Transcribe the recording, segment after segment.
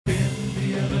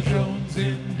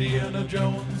Indiana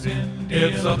Jones, Indiana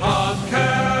It's a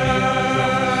podcast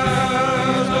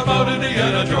about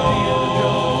Indiana Jones.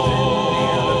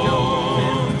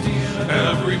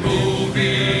 Every movie,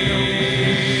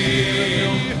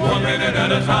 1 minute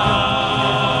at a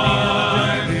time.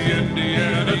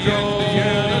 Indiana Jones,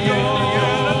 Indiana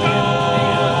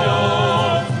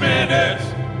Jones minutes.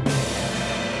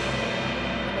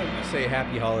 You say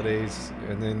happy holidays,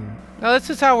 and then... No, this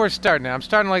is how we're starting. I'm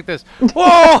starting like this. Whoa!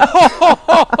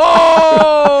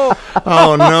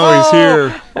 Oh, no, he's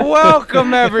here.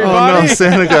 Welcome, everybody. Oh, no,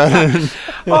 Santa got in.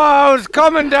 Oh, I was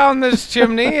coming down this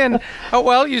chimney, and,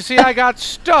 well, you see, I got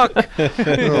stuck.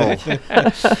 Oh.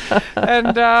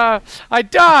 And I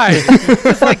died.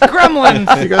 It's like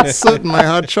gremlins. You got soot in my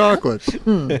hot chocolate.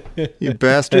 You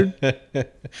bastard.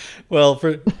 Well,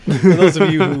 for those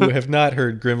of you who have not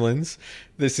heard Gremlins,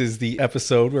 this is the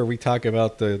episode where we talk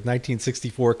about the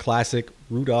 1964 classic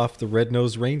Rudolph the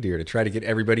Red-Nosed Reindeer to try to get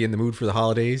everybody in the mood for the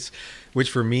holidays,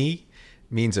 which for me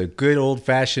means a good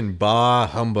old-fashioned bah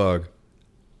humbug.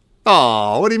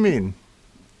 Oh, what do you mean?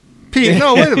 Pete,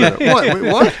 no, wait a minute. What?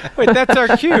 Wait, what? Wait, that's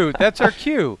our cue. That's our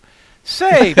cue.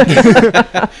 Say. Did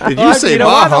you say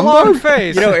bah humbug?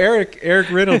 Face. You know, Eric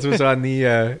Reynolds was on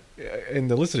the in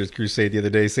the Listeners Crusade the other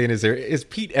day saying, "Is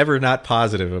Pete ever not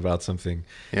positive about something?"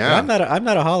 Yeah, and I'm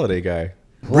not a holiday guy.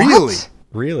 Really?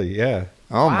 Really? Yeah.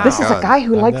 Oh my This God. is a guy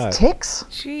who I'm likes not. ticks,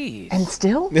 Jeez. and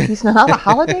still he's not a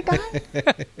holiday guy.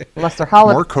 Unless they're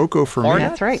holiday. More cocoa for me.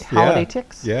 That's right, holiday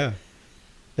ticks. Yeah.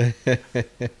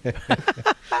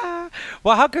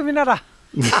 Well, how come you're not a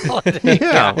holiday guy?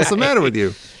 Yeah, what's the matter with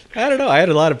you? I don't know. I had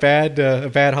a lot of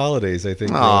bad holidays, I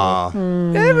think. Aw.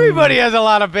 Everybody has a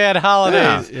lot lot of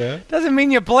holidays. Yeah. Doesn't mean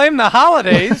you blame the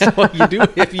holidays. Well, you do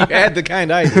if you had the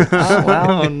kind I do. Oh,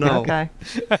 well, Oh, no. Okay.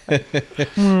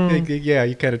 Yeah,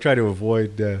 you kind of try to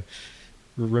avoid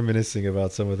reminiscing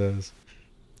about some of those.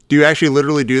 Do you actually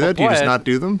literally do that? Do you just boy, not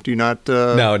do them? Do you not?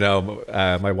 No.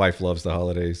 My wife loves the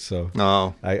holidays, so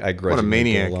Oh. I grudgingly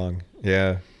maniac. go along.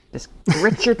 Yeah. Just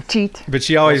grit your teeth. But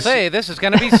she always... Say, this is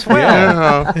going to be swell.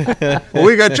 Yeah. Well,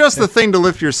 we got just the thing to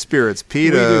lift your spirits,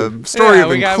 Pete. A story Yeah, of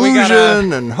we got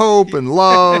inclusion and hope and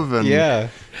love. And Yeah.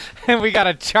 And we got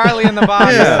a Charlie in the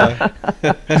box. Yeah.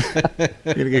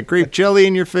 You're going to get grape jelly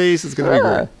in your face. It's going to be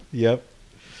great. Yep.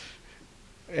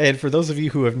 And for those of you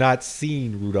who have not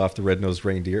seen Rudolph the Red-Nosed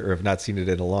Reindeer, or have not seen it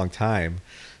in a long time,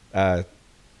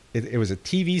 it was a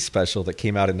TV special that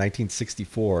came out in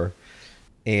 1964,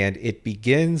 and it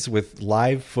begins with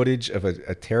live footage of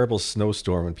a terrible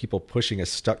snowstorm and people pushing a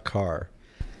stuck car.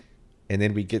 And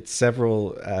then we get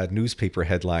several newspaper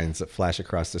headlines that flash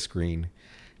across the screen,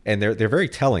 and they're very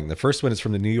telling. The first one is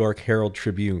from the New York Herald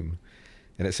Tribune,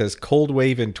 and it says "Cold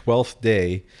Wave in 12th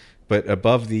Day." But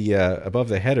above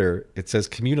the header, it says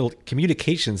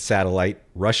communications satellite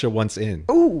Russia wants in.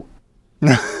 Ooh.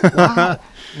 Wow.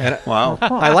 And Wow.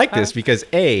 I like this because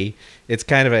A, it's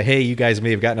kind of a, hey, you guys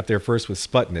may have gotten up there first with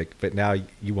Sputnik, but now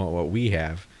you want what we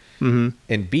have. Mm-hmm.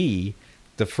 And B,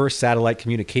 the first satellite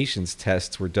communications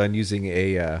tests were done using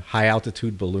a high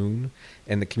altitude balloon,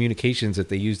 and the communications that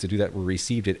they used to do that were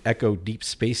received at Echo Deep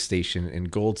Space Station in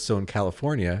Goldstone,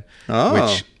 California, Oh.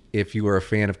 which, if you are a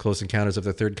fan of Close Encounters of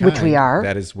the Third Kind, Which we are.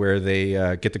 that is where they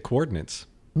get the coordinates.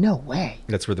 No way.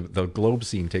 That's where the globe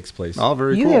scene takes place. All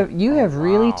very You cool. have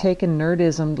really taken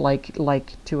nerdism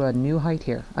like to a new height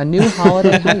here, a new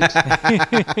holiday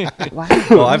height. Wow.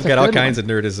 Well, I've got all kinds of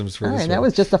nerdisms for All this right, one. that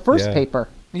was just the first Yeah. paper.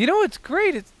 You know what's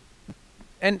great? It's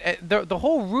and the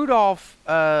whole Rudolph,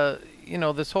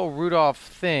 this whole Rudolph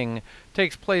thing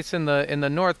takes place in the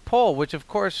North Pole, which of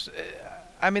course,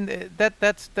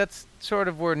 that's sort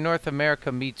of where North America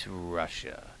meets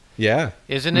Russia, Yeah.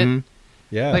 isn't it?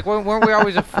 Yeah. Like, weren't we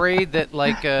always afraid that,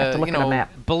 like, look at a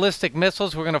map. ballistic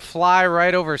missiles were going to fly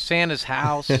right over Santa's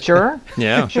house? Sure.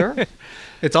 Yeah. Sure.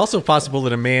 It's also possible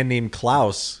that a man named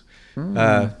Klaus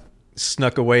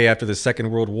snuck away after the Second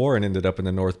World War and ended up in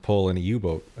the North Pole in a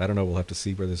U-boat. I don't know. We'll have to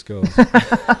see where this goes.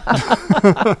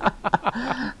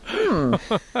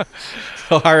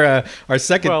 So our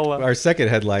second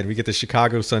headline, we get the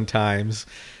Chicago Sun-Times.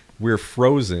 We're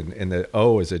frozen, and the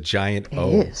O is a giant It O.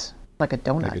 is like a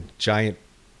donut. Like a giant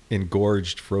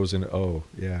engorged frozen O.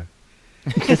 Yeah.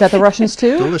 Is that the Russians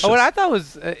too? Delicious. Oh, what I thought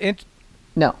was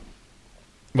No.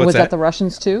 What's Was that the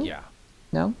Russians too? yeah.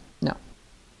 No. No.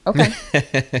 Okay.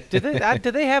 Did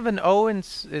they have an O in?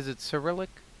 Is it Cyrillic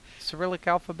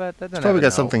alphabet? That doesn't Probably have got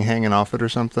an O. something hanging off it or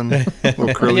something. A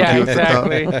little curly Yeah, Q at the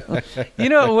top. exactly. You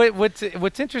know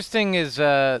what's interesting is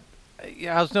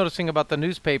yeah, I was noticing about the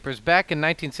newspapers. Back in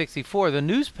 1964, the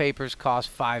newspapers cost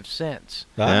 5 cents.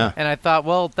 Yeah. And I thought,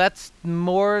 well, that's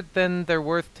more than they're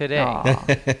worth today. Aw.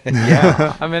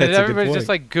 Yeah. I mean, That's a good everybody's point. just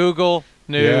like Google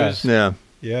News. Yeah.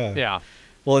 Yeah. Yeah.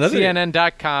 Well,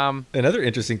 CNN.com. another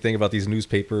interesting thing about these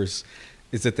newspapers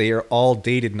is that they are all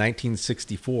dated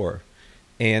 1964.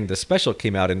 And the special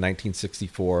came out in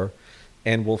 1964.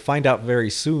 And we'll find out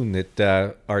very soon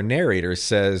that our narrator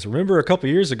says, remember a couple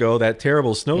years ago, that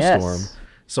terrible snowstorm? Yes.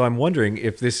 So I'm wondering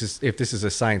if this is a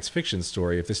science fiction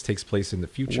story, if this takes place in the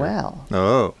future.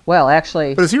 Well,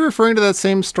 actually, But is he referring to that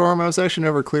same storm? I was actually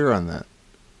never clear on that.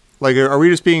 Like, are we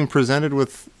just being presented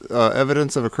with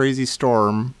evidence of a crazy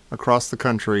storm across the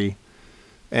country?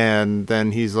 And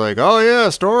then he's like, oh, yeah,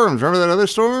 storms. Remember that other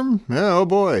storm? Yeah, oh,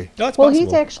 boy. No, it's well, possible.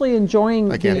 he's actually enjoying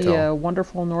I can't the tell.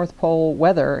 wonderful North Pole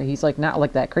weather. He's like not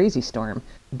like that crazy storm.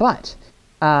 But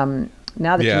now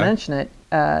that you Yeah. mention it,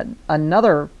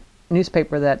 another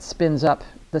newspaper that spins up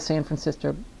the San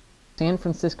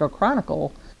Francisco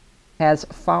Chronicle has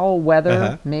foul weather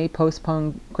Uh-huh. may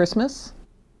postpone Christmas.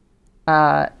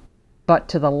 But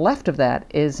to the left of that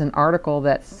is an article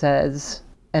that says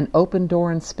an open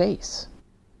door in space.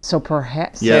 So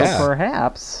perhaps,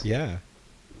 Yes. Yeah.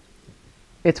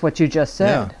 it's what you just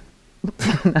said.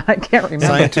 I can't remember.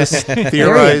 Scientists There you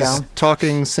theorize go.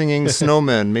 talking, singing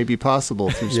snowmen may be possible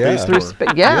through Yeah. space Through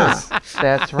door. yeah,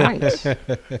 that's right.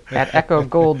 At Echo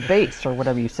Gold Base or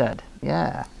whatever you said.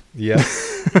 Yeah. Yep.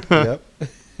 Yep.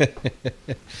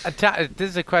 This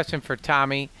is a question for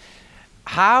Tommy.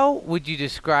 How would you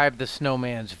describe the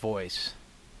snowman's voice?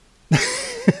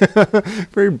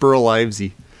 Very Burl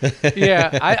Ivesy. Yeah,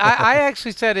 I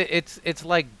actually said it's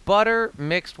like butter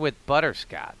mixed with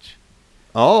butterscotch.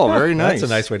 Oh, very nice. That's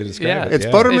a nice way to describe Yeah. it. It's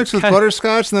yeah. butter It's mixed with kind-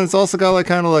 butterscotch, and then it's also got like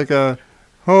kind of like a,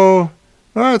 oh,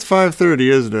 it's 5:30,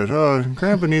 isn't it? Oh,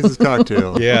 Grandpa needs his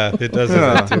cocktail. Yeah, it does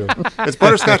have that too. It's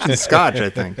butterscotch and scotch, I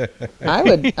think.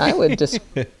 I would just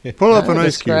Pull up an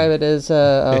ice describe cube. it as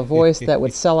a voice that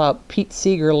would sell out Pete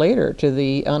Seeger later to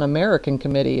the Un-American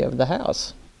Committee of the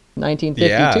House,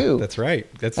 1952. Yeah, that's right.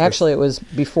 Actually, it was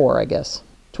before, I guess,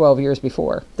 12 years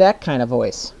before. That kind of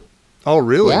voice. Oh,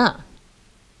 really? Yeah,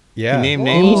 yeah. He named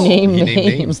he names? named He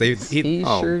names. named names. He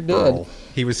Oh, sure did. Burl.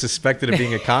 He was suspected of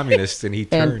being a communist, and he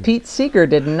turned. And Pete Seeger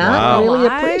did not Wow. really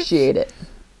What? appreciate it.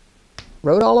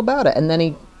 Wrote all about it, and then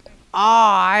he. Oh,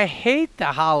 I hate the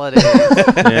holidays.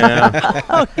 Yeah.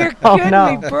 Oh, you're Oh, kidding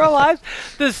no. me, Burl Ives.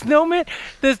 The snowman,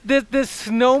 this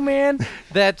snowman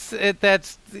that's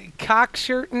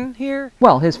cockshirting here.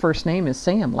 Well, his first name is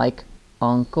Sam, like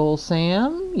Uncle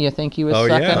Sam. You think he was Oh,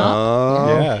 sucking yeah. up?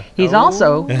 Oh. Yeah. He's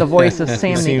also the voice of Sam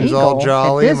He the seems Eagle all at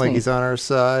jolly and like Disney. he's on our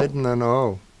side, and then,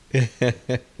 oh.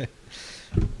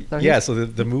 So Yeah, he's- so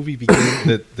the movie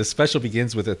begins. the special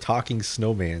begins with a talking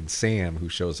snowman, Sam, who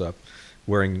shows up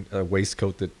wearing a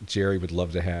waistcoat that Jerry would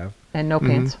love to have, and no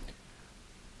pants.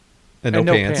 and no And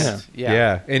no pants. pants, yeah.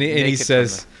 Yeah, and he Naked from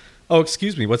says, "Oh,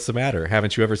 excuse me, what's the matter?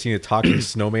 Haven't you ever seen a talking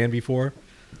snowman before?"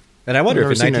 And I wonder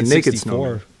I've if in never seen a naked 1964,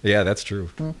 snowman. yeah, that's true.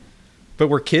 But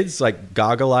were kids like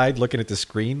goggle-eyed looking at the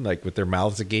screen, like with their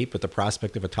mouths agape at the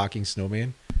prospect of a talking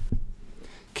snowman?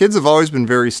 Kids have always been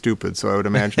very stupid, so I would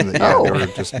imagine that, yeah, Oh. they were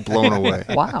just blown away.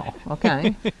 Wow.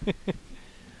 Okay.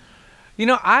 You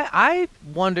know, I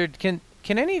wondered, can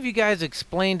any of you guys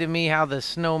explain to me how the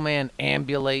snowman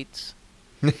ambulates?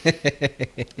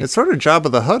 It's sort of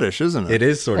Jabba the Huttish, isn't it? It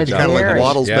is sort of It's He kind of very. like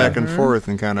waddles Yeah. back and forth,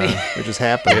 and kind of it just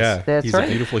happens. Yeah, That's he's right.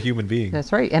 a beautiful human being.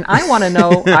 That's right. And I want to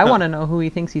know. I want to know who he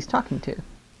thinks he's talking to.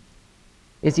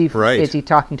 Is he? Right. Is he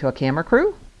talking to a camera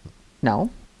crew? No.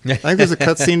 I think there's a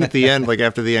cut scene at the end, like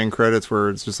after the end credits,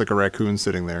 where it's just like a raccoon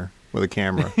sitting there with a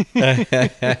camera.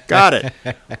 Got it.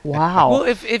 Wow. Well,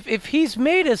 if he's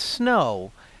made of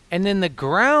snow, and then the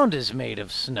ground is made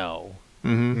of snow,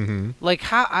 like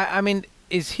how? I mean,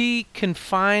 is he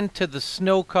confined to the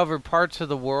snow-covered parts of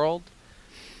the world?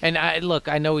 And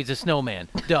I know he's a snowman,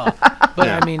 duh. But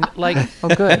I mean, like, oh,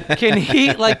 good. can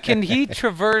he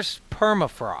traverse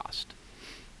permafrost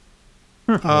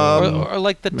or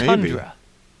like the maybe. tundra?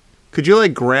 Could you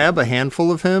like grab a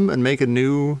handful of him and make a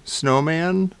new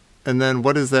snowman? And then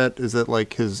what is that? Is it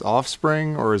like his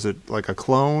offspring, or is it like a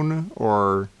clone?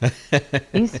 Or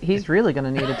He's really going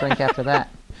to need a drink after that.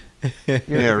 You're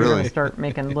going really. to start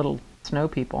making little snow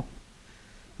people.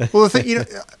 well, the thing,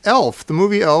 Elf, the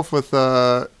movie Elf with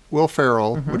Will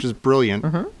Ferrell, which is brilliant.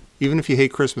 Even if you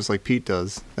hate Christmas like Pete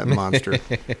does, that monster.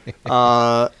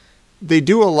 They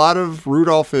do a lot of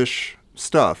Rudolph-ish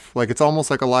stuff. Like it's almost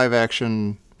like a live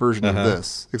action version of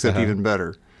this, except even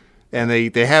better. And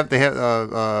they have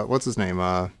what's his name?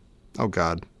 Oh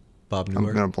God, Bob I'm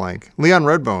Newhart. gonna blank. Leon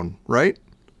Redbone, right?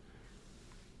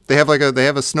 They have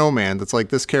a snowman that's like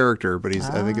this character, but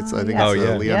I think it's Oh,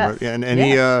 yeah. Leon.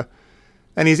 Yes.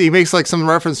 And he makes like some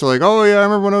reference to like, oh yeah, I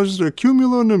remember when I was just a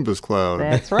cumulonimbus cloud.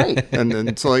 That's right.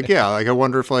 and so like like I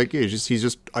wonder if like he's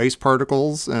just ice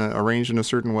particles arranged in a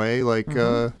certain way, like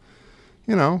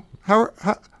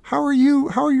how are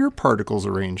your particles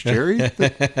arranged, Jerry,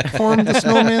 that form the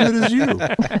snowman that is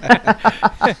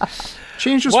you?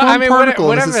 Change just one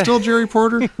particle. Is it still Jerry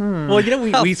Porter?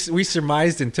 Well, we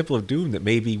surmised in Temple of Doom that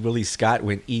maybe Willie Scott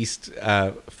went east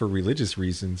for religious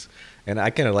reasons, and I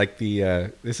kind of like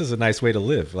this is a nice way to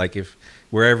live. Like if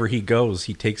wherever he goes,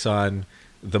 he takes on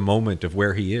the moment of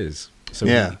where he is. So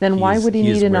yeah. Then why would he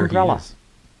need an umbrella?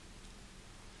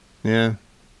 Yeah.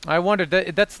 I wondered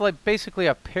that's like basically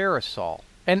a parasol.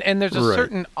 And there's a Right.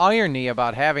 certain irony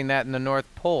about having that in the North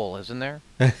Pole, isn't there?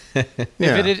 Yeah.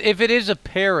 If it is a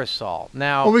parasol.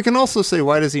 Now, Well, we can also say,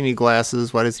 why does he need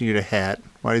glasses? Why does he need a hat?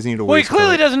 Why does he need a well, he waistcoat?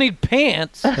 clearly doesn't need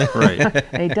pants. Right.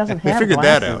 And he doesn't They have figured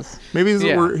glasses. that out. Maybe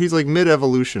Yeah. he's like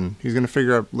mid-evolution. He's going to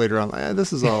figure out later on,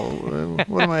 this is all,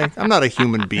 what am I? I'm not a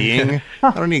human being.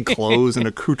 I don't need clothes and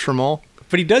accoutrement.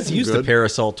 But he does use the Good.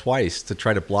 parasol twice to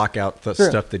try to block out the True.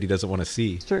 stuff that he doesn't want to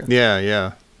see. It's true.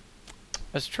 Yeah.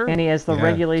 That's true. And he has the Yeah. That's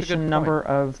a regulation good number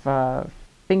of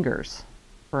fingers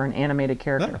for an animated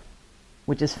character, Oh.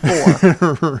 which is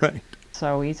 4. Right.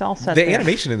 So he's all set The there.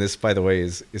 animation in this, by the way,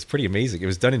 is pretty amazing. It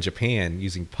was done in Japan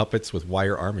using puppets with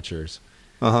wire armatures,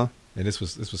 Uh-huh. and this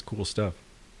was cool stuff.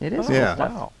 It is. Oh, cool Yeah.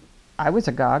 stuff. wow. I was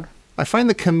agog. I find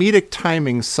the comedic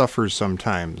timing suffers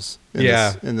sometimes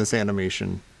in this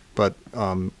animation, but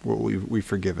we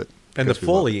forgive it. And the 'cause we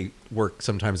love it. Foley work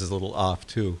sometimes is a little off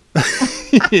too.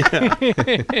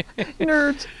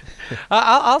 Nerds.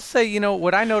 I'll say,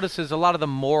 what I notice is a lot of the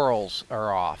morals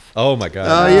are off. Oh my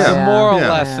god! Yeah. The moral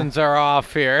Yeah. lessons are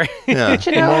off here. Yeah, But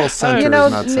you know, moral center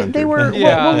is not centered. they were.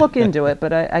 Yeah. We'll look into it,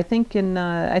 but I think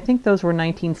I think those were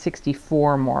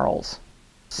 1964 morals.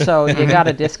 So you got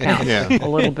to discount Yeah. a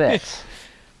little bit.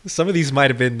 Some of these might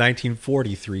have been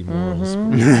 1943 morals.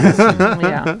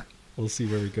 Yeah. We'll see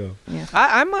where we go.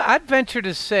 I'd venture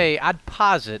to say, I'd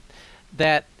posit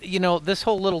that, this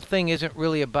whole little thing isn't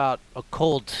really about a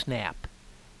cold snap,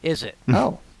 is it?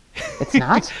 Oh, it's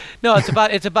not. No, it's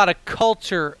about a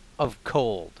culture of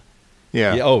cold.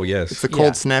 Yeah. Yeah, oh yes. It's a cold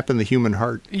Yeah. snap in the human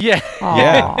heart. Yeah.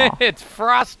 Aw. It's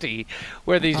frosty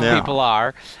where these Yeah. people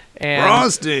are. And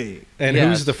Frosty. And Yes.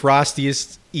 who's the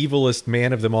frostiest, evilest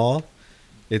man of them all?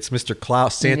 It's Mr.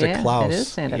 Klaus, Santa Yeah, Claus. it is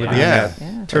Santa living Claus. in Yeah. that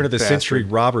Yeah. Turn of the That century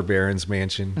bastard. robber baron's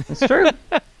mansion. It's true.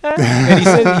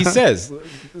 And he says,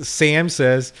 Sam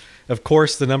says, of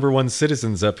course, the number one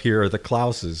citizens up here are the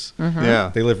Klauses.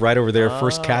 Yeah. They live right over there,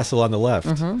 first castle on the left.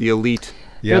 The elite.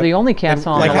 Yep. They're the only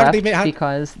castle on like, the how left did they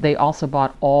because they also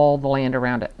bought all the land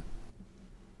around it.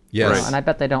 Yes. Right. And I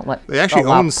bet they don't let. They actually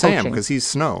allow own Sam poaching. because he's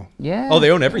snow. Yeah. Oh, they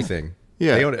own everything.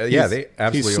 Yeah. They own, they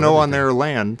absolutely He's own snow on everything. their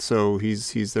land, so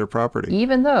he's their property.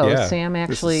 Even though Yeah. Sam is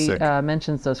actually sick.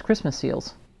 mentions those Christmas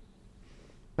seals.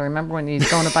 So remember when he's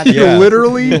going to buy the He Yeah.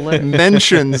 literally He lit-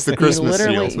 mentions the he Christmas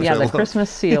literally, seals. Which yeah, I the love. Christmas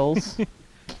seals.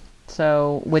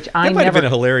 So, which I That might have never.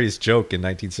 been a hilarious joke in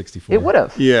 1964. It would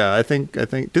have. Yeah, I think.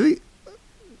 Did he?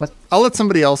 What? I'll let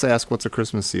somebody else ask what's a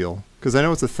Christmas seal because I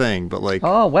know it's a thing, but like,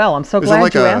 Oh well, I'm so Is it glad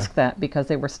like you a- asked that because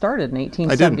they were started in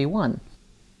 1871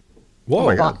 Whoa. Oh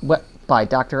my God. by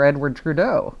Dr. Edward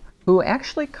Trudeau, who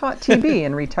actually caught TB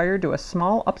and retired to a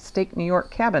small upstate New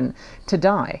York cabin to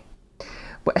die.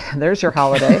 There's your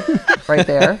holiday, right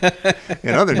there.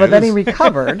 in other But then he news,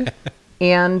 recovered,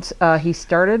 and he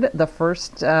started the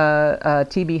first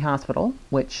TB hospital,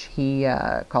 which he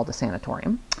called a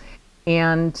sanatorium.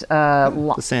 And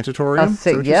the sanatorium. Is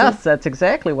that what you yes, said? that's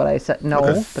exactly what I said. No,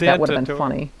 Okay. but that would have been Sanatorium.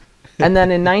 funny. And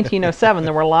then in 1907,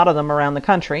 there were a lot of them around the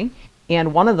country,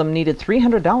 and one of them needed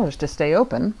 $300 to stay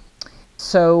open.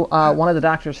 So one of the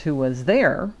doctors who was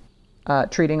there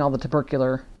treating all the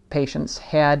tubercular patients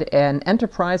had an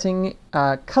enterprising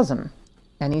cousin,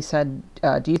 and he said,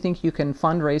 "Do you think you can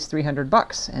fundraise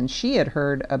 $300?" And she had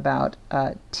heard about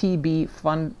TB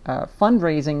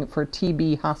fundraising for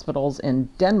TB hospitals in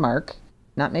Denmark.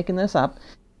 Not making this up.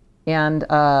 And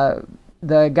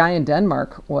the guy in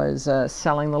Denmark was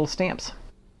selling little stamps.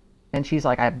 And she's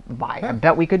like, I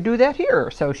bet we could do that here.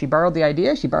 So she borrowed the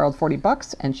idea. She borrowed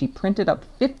 $40, and she printed up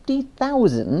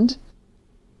 50,000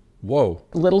 Whoa.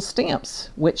 little stamps,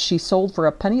 which she sold for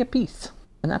a penny a piece.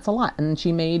 And that's a lot. And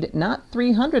she made not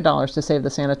 $300 to save the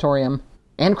sanatorium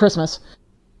and Christmas,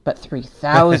 but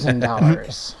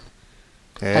 $3,000.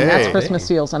 And that's Hey. Christmas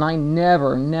seals. And I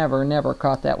never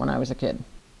caught that when I was a kid.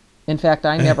 In fact,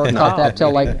 I never caught that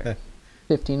till like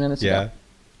 15 minutes Yeah. ago.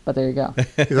 But there you go.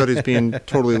 He thought he was being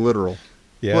totally literal.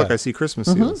 Yeah. Look, I see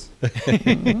Christmas seals.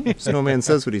 Snowman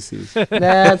says what he sees.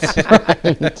 That's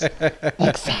right.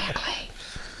 Exactly.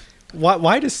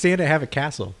 Why does Santa have a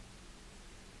castle?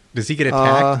 Does he get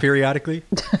attacked periodically?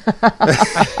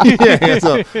 Yeah,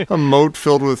 it's a moat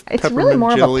filled with It's peppermint really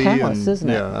more jelly. of a palace, and, isn't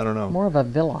it? Yeah, I don't know. More of a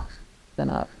villa than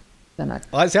a. Well,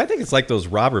 I think it's like those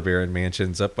robber baron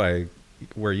mansions up by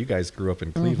where you guys grew up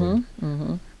in Cleveland.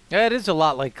 Yeah, it is a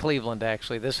lot like Cleveland,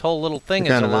 actually. This whole little thing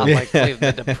is Kind a of lot is. like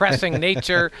Cleveland. The depressing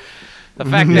nature, the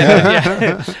fact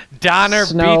that Donner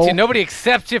Snow. beats you. Nobody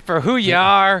accepts you for who you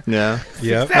are. Yeah.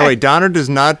 Yep. No, wait, Donner does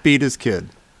not beat his kid.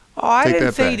 Oh, I Take didn't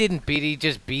that say he back. didn't beat. He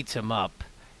just beats him up.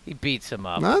 He beats him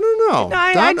up. I don't know. No,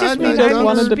 I just mean just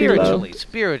wanted to be spiritually. loved.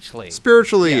 Spiritually.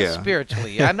 Spiritually, yeah.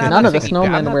 Spiritually. I'm not None of the thinking-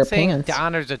 snowmen I'm not wear saying pants.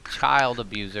 Donner's a child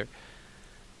abuser.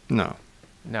 No.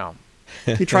 No.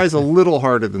 He tries a little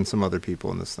harder than some other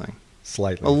people in this thing.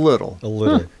 Slightly. A little. A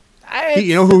little.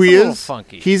 You know who he it's a little is?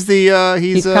 Funky. He's the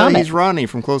He's Comet. he's Ronnie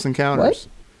from Close Encounters.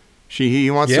 He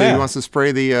wants Yeah. to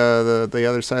spray the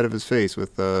other side of his face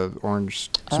with orange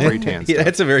spray tan Yeah, stuff.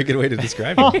 that's a very good way to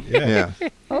describe it. Yeah. Yeah.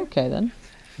 Okay then.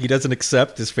 He doesn't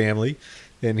accept his family,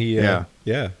 and he yeah.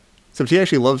 Except he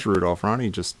actually loves Rudolph. Ronnie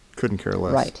just couldn't care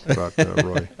less Right. about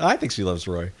Roy. I think she loves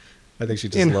Roy. I think she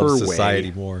just In loves her way.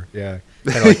 society more. Yeah.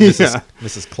 Kind of like Mrs. Yeah.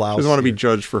 Mrs. She Klaus. doesn't want to be here.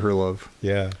 judged for her love.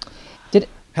 Yeah. Did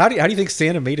How do you think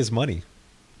Santa made his money?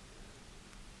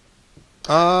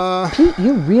 Pete,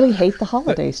 you really hate the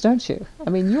holidays, don't you? I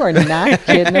mean, you are not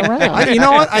kidding around. You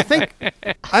know what?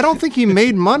 I don't think he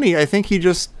made money. I think he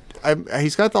just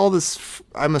he's got all this.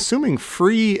 I'm assuming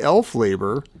free elf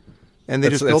labor, and they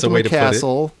That's- just built that's a him way a to put it.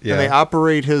 castle, Yeah. and they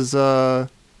operate his. I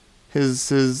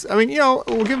mean,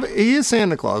 he is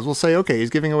Santa Claus. We'll say, okay, he's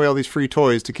giving away all these free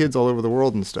toys to kids all over the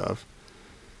world and stuff.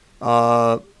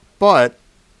 But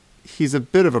he's a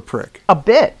bit of a prick. A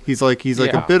bit. He's like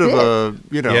Yeah. a bit of a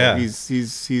Yeah.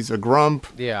 he's a grump.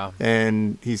 Yeah.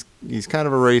 And he's kind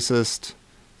of a racist,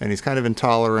 and he's kind of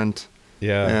intolerant.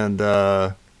 Yeah. And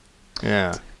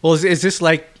yeah. Well, is this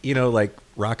like, like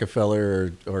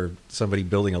Rockefeller or somebody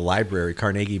building a library,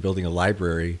 Carnegie building a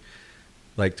library,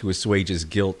 like to assuage his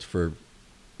guilt for,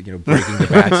 breaking the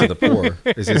backs of the poor?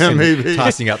 Is this him maybe.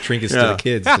 tossing out trinkets to Yeah. the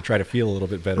kids to try to feel a little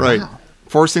bit better? Right.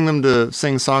 Forcing them to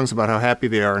sing songs about how happy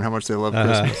they are and how much they love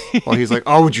Uh-huh. Christmas. While he's like,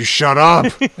 "Oh, would you shut up?"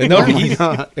 And,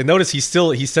 notice he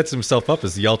sets himself up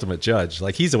as the ultimate judge.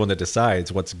 Like he's the one that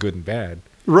decides what's good and bad.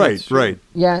 Right, right.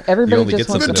 Yeah, everybody only just get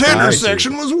wants something to to Tender decide.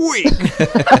 section was weak.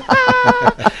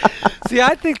 See,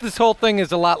 I think this whole thing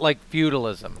is a lot like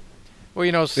feudalism. Well,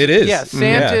 It is. Yeah,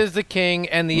 Santa Yeah. is the king,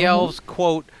 and the elves,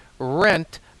 quote,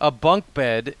 rent a bunk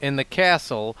bed in the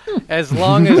castle as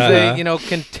long as they,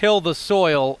 can till the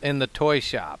soil in the toy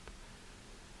shop.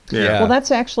 Yeah. Well, that's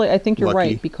actually, I think you're Lucky.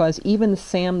 right, because even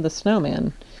Sam the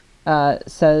Snowman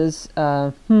says,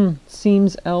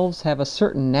 seems elves have a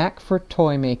certain knack for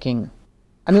toy making.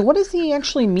 I mean, what does he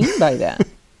actually mean by that?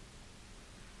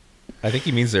 I think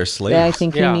he means they're slaves. Yeah, I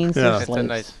think Yeah. he means Yeah. they're That's a slaves.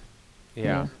 nice.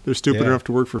 Yeah. They're stupid Yeah. enough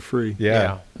to work for free.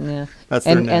 Yeah. Yeah. That's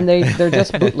their and knack. they're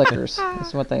just bootlickers.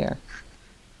 That's what they are.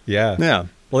 Yeah. Yeah.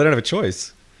 Well, they don't have a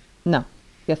choice. No.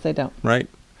 Yes, they don't. Right.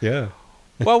 Yeah.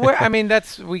 Well,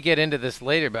 we get into this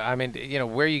later, but I mean,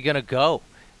 where are you going to go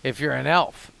if you're an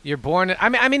elf? You're born in, I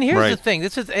mean, here's the Right. thing.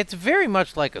 It's very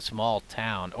much like a small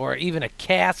town or even a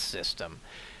caste system.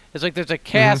 It's like there's a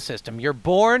caste system. You're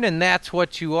born and that's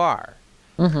what you are.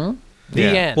 Mm-hmm. The Yeah.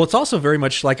 end. Well, it's also very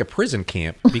much like a prison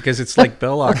camp because it's like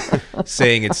Belloc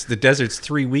saying the desert's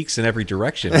 3 weeks in every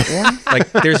direction. Yeah.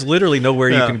 Like there's literally nowhere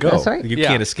you Yeah. can go. That's right. You Yeah.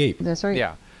 can't escape. That's right.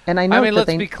 Yeah. And I know I mean, that let's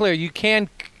they... be clear. You can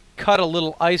cut a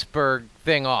little iceberg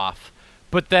thing off,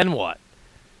 but then what?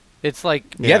 It's like,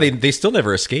 Yeah, they still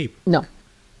never escape. No.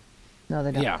 No,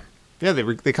 they don't. yeah. Yeah,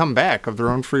 they come back of their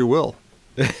own free will.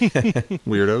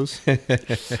 Weirdos.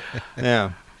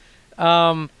 Yeah.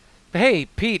 Hey,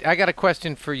 Pete, I got a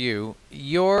question for you.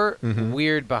 You're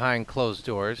weird behind closed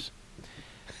doors.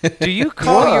 Do you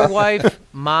call your wife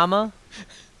Mama?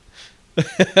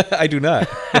 I do not.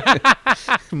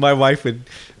 My wife would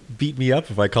beat me up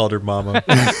if I called her mama.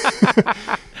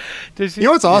 Does she? You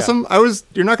know what's Yeah. awesome?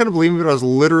 You're not going to believe me, but I was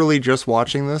literally just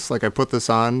watching this. Like I put this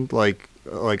on, like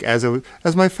as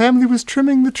my family was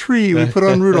trimming the tree, we put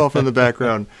on Rudolph in the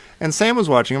background, and Sam was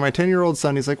watching. And my 10-year-old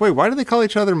son, he's like, "Wait, why do they call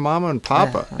each other Mama and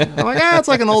Papa?" I'm like, "It's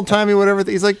like an old timey whatever."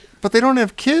 He's like, "But they don't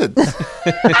have kids."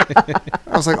 I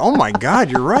was like, "Oh my God,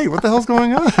 you're right. What the hell's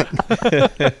going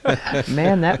on?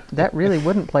 Man, that really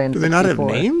wouldn't play in Do they not have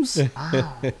 64. names?"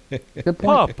 Wow. Good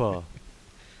point. Papa.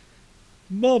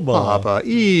 Mama. Papa,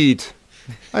 eat.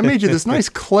 I made you this nice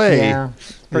clay. Yeah.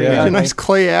 It's pretty Yeah. It's a ugly. nice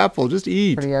clay apple. Just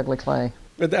eat. Pretty ugly clay.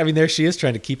 But I mean, there she is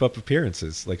trying to keep up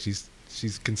appearances. Like she's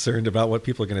She's concerned about what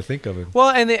people are going to think of him. Well,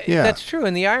 and Yeah. that's true.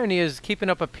 And the irony is keeping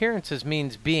up appearances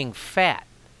means being fat.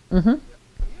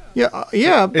 Yeah,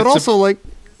 but It's also like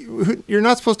you're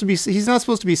not supposed to be. He's not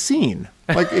supposed to be seen.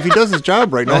 Like if he does his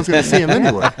job right, no one's going to see him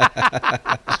anyway.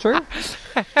 It's true.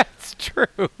 That's true.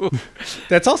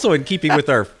 That's also in keeping with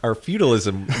our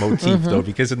feudalism motif, though,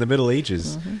 because in the Middle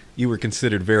Ages, you were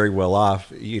considered very well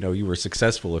off. You were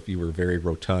successful if you were very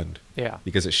rotund. Yeah.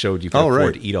 Because it showed you could Oh, afford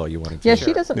right. to eat all you wanted to. Yeah,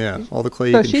 she doesn't. Yeah, all the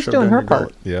clay. So you can she's shove doing down her your part.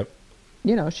 gullet. Yep.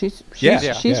 You know, she's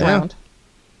Yeah. round.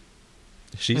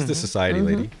 She's the society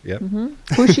lady. Yep.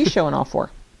 Who's she showing off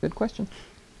for? Good question.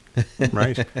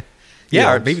 Right.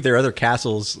 Yeah, or it's- maybe there are other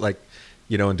castles, like,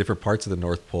 in different parts of the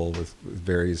North Pole with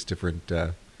various different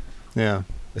Yeah.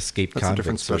 escape That's a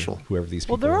different convicts or special. whoever these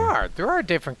Well, people there are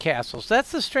different castles.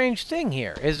 That's the strange thing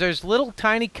here. Is there's little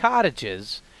tiny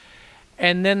cottages,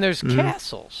 and then there's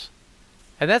castles,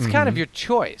 and that's kind of your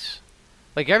choice.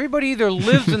 Like everybody either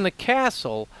lives in the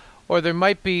castle, or there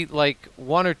might be like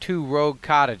one or two rogue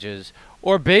cottages,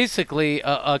 or basically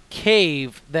a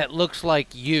cave that looks like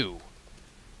you.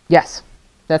 Yes,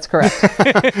 that's correct.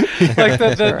 Like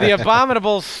the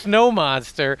abominable snow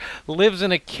monster lives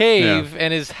in a cave,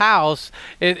 and his house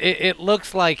it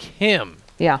looks like him.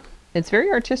 Yeah, it's very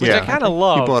artistic. Which Yeah. I kind of He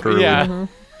love. bought early. Yeah.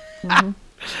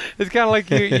 It's kind of like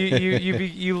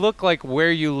you look like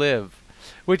where you live,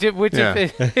 which Yeah.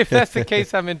 if that's the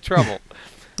case, I'm in trouble.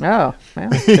 Oh, well.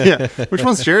 Yeah. Which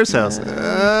one's Jared's house?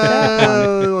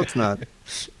 Let's not.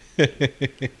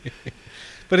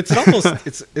 But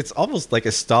it's almost like a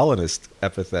Stalinist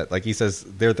epithet. Like he says,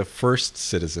 they're the first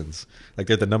citizens. Like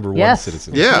they're the number one Yes.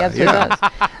 citizens. Yeah. Yes, it does.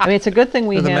 I mean, it's a good thing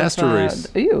we They're the have. master race.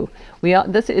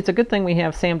 It's a good thing we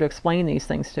have Sam to explain these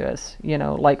things to us.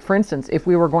 Like for instance, if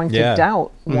we were going to Yeah.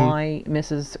 doubt why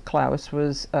Mrs. Klaus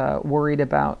was worried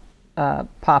about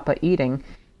Papa eating,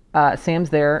 Sam's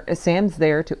there. Sam's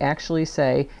there to actually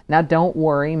say, "Now, don't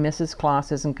worry, Mrs.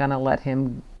 Klaus isn't going to let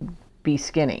him be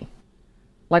skinny."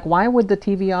 Like, why would the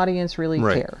TV audience really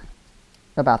Right. care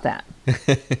about that?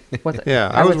 Was it?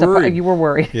 Yeah, I was worried. You were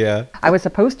worried. Yeah. I was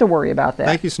supposed to worry about that.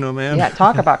 Thank you, Snowman. Yeah,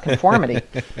 talk about conformity.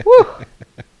 Woo!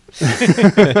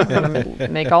 I'm gonna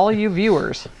make all of you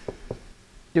viewers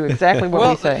do exactly what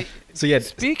we say. So yeah,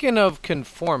 Speaking of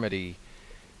conformity,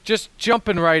 just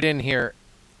jumping right in here,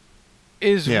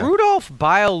 is Yeah. Rudolph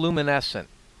bioluminescent?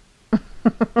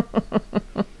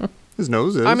 His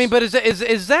nose is. I mean, but is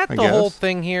that I the whole guess.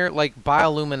 thing here? Like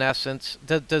bioluminescence?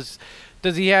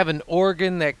 Does he have an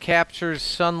organ that captures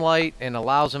sunlight and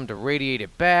allows him to radiate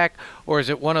it back, or is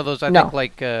it one of those? I No. think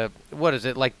like what is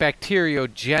it? Like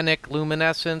bacteriogenic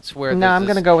luminescence, where No, there's I'm this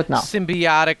gonna go with no.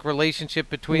 symbiotic relationship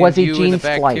between Was he you and the gene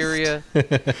spliced? bacteria.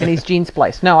 And he's gene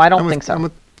spliced. No, I don't I'm think with, so. I'm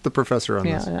with the professor on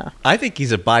yeah, this. yeah. I think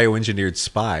he's a bioengineered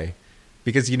spy,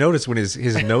 because you notice when his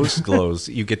nose glows,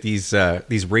 you get these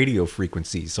radio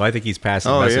frequencies. So I think he's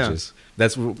passing Oh, yeah. messages.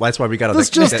 That's why we got all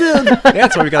This that. just in.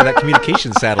 That's why we got all that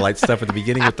communication satellite stuff at the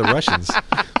beginning with the Russians.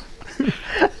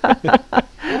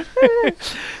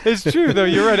 It's true though.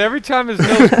 You're right. Every time his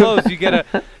nose glows, you get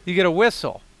a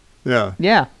whistle. Yeah.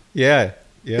 Yeah. Yeah,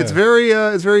 yeah. It's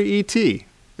very E.T.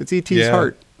 It's E.T.'s Yeah.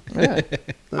 heart. Yeah.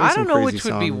 I don't know which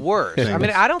would be worse. I mean,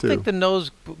 I don't too. think the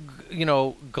nose,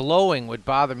 glowing would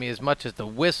bother me as much as the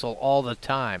whistle all the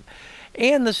time.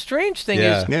 And the strange thing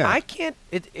is, Yeah. I can't.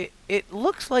 It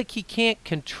looks like he can't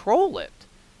control it.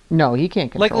 No, he can't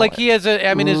control Like it. he has a.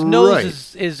 I mean, his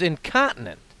nose Right. is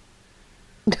incontinent.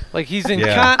 Like he's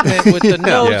incontinent with the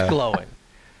nose Yeah. glowing.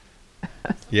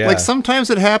 Yeah. Like sometimes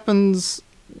it happens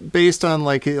based on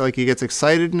like he gets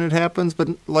excited and it happens, but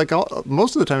like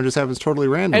most of the time it just happens totally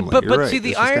randomly. And but You're right. see,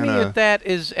 the It's just irony kinda- of that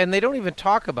is, and they don't even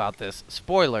talk about this.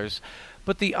 Spoilers.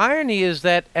 But the irony is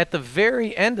that at the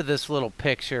very end of this little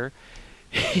picture,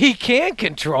 he can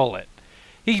control it.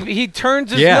 He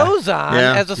turns his Yeah. nose on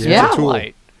Yeah. as a Yeah. It's a tool.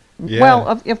 spotlight. Yeah. Well,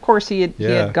 of course he had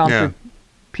Yeah. gone Yeah. through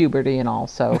puberty and all,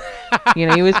 so he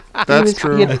was That's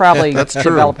true. he had probably That's true.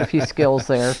 developed a few skills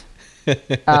there. He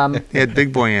had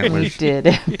big boy He antlers.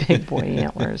 did. Big boy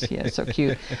antlers. Yeah, so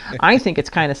cute. I think it's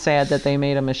kind of sad that they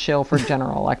made him a shill for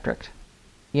General Electric.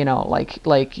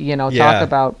 Like Yeah. talk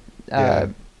about Yeah.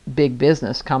 big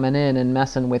business coming in and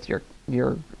messing with your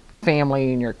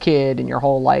family and your kid and your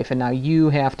whole life, and now you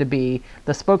have to be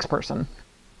the spokesperson.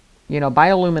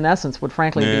 Bioluminescence would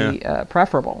frankly be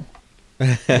preferable.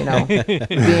 Being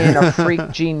a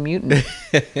freak gene mutant.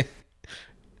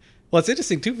 Well, it's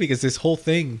interesting too, because this whole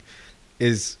thing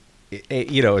is,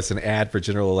 it's an ad for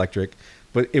General Electric,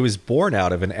 but it was born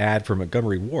out of an ad for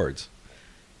Montgomery Ward's.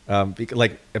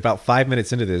 Like about 5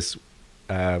 minutes into this,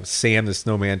 Sam the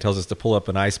Snowman tells us to pull up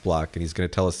an ice block, and he's going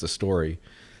to tell us the story.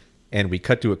 and we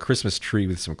cut to a Christmas tree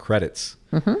with some credits.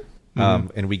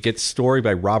 And we get story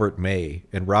by Robert May,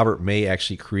 and Robert May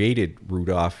actually created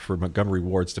Rudolph for Montgomery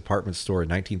Ward's department store in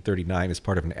 1939 as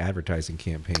part of an advertising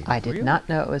campaign. I did not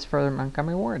know it was for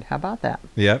Montgomery Ward. How about that?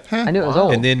 Yep. I knew it was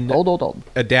old. And then old.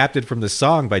 adapted from the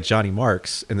song by Johnny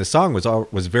Marks, and the song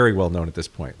was very well known at this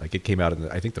point. Like it came out in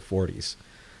I think the 40s.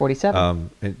 47.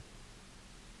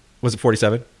 Was it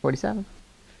 47? 47.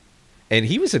 And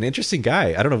he was an interesting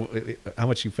guy. I don't know how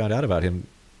much you found out about him,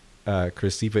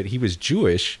 Christy, but he was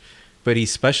Jewish, but he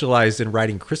specialized in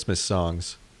writing Christmas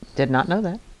songs. Did not know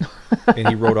that. And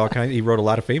he wrote he wrote a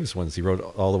lot of famous ones. He wrote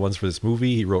all the ones for this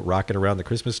movie. He wrote Rockin' Around the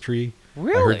Christmas Tree.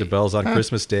 Really? I Heard the Bells on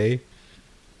Christmas Day.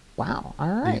 Wow. All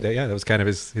right. Yeah, that was kind of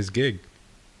his gig.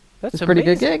 That's It's a pretty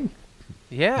good amazing.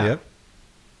 gig. Yeah. Yep.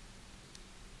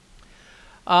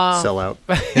 Sell out.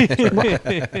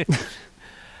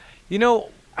 You know,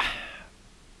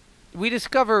 we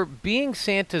discover being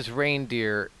Santa's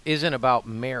reindeer isn't about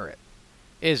merit,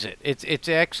 is it? It's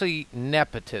actually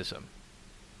nepotism.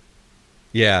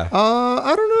 Yeah.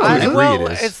 I don't know. To a degree Well,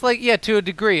 it is. it's like, to a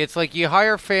degree. It's like you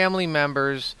hire family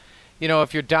members. You know,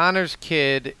 if you're Donner's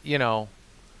kid, Yeah.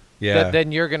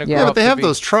 then you're going to grow Yeah, up but they to have be-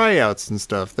 those tryouts and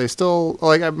stuff. They still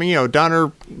Donner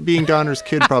being Donner's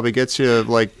kid probably gets you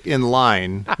like in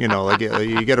line. Like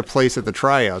you get a place at the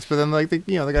tryouts. But then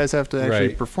the guys have to actually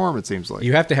Right. perform. It seems like.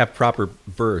 You have to have proper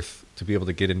birth to be able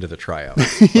to get into the tryout.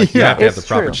 Like you have to have the It's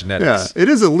proper true. genetics. Yeah, it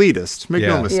is elitist. Make Yeah.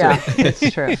 no mistake. Yeah,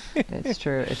 it's true. It's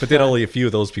true. It's But then true. only a few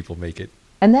of those people make it.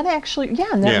 And that actually, and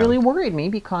that Yeah. really worried me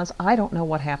because I don't know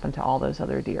what happened to all those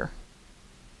other deer.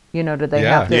 Did they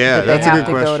Yeah. have to? Yeah, did they that's a have good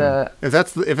to question. go to?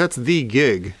 If that's the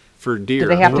gig for deer, Did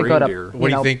they have to go to? reindeer. What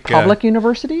do you think, Public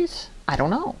universities? I don't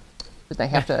know. Did they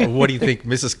have to? What do you think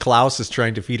Mrs. Klaus is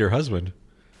trying to feed her husband?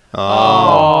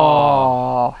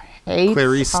 Oh, hate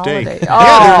Clarice Steak. holiday. Yeah,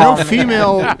 there are no Oh,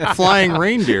 female flying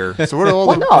reindeer. So what do all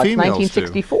well, the no, it's females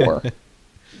 1964.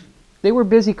 They were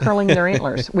busy curling their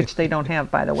antlers, which they don't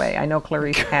have, by the way. I know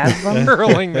Clarice has them,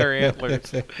 curling their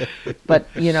antlers. but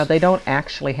they don't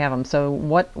actually have them. So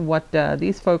what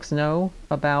these folks know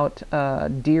about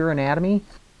deer anatomy,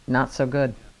 not so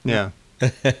good. do? Yeah.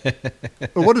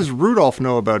 But what does Rudolph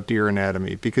know about deer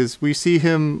anatomy? Because we see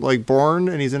him like born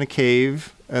and he's in a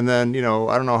cave, and then I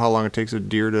don't know how long it takes a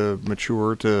deer to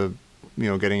mature to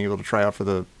getting able to try out for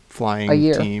the flying A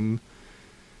year. team.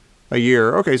 A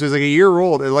year. Okay, so he's like a year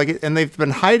old, and they've been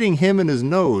hiding him and his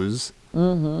nose.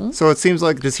 Mm-hmm. So it seems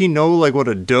like, does he know like what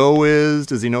a doe is?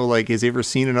 Does he know like, has he ever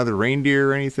seen another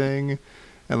reindeer or anything?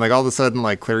 And like all of a sudden,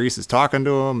 like Clarice is talking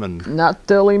to him, and Not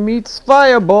till he meets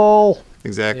Fireball.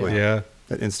 exactly, Yeah.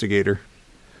 that instigator.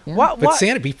 Yeah. What? But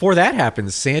Santa, before that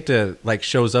happens, Santa like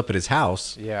shows up at his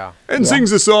house Yeah. And Yeah.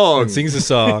 sings a song. and sings a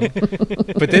song.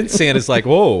 But then Santa's like,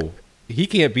 "Whoa, he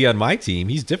can't be on my team.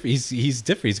 He's different. He's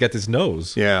different. He's got this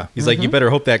nose." Yeah. He's like, "You better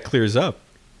hope that clears up."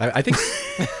 I think,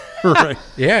 Right.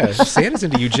 yeah, Santa's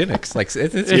into eugenics. Like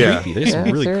it's Yeah. creepy. There's some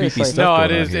Yeah, really creepy seriously. stuff. No, going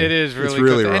it on is. here. It is really. It's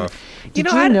really good. And, rough. Did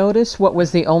you I- notice what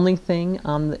was the only thing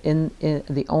in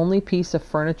the only piece of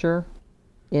furniture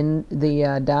in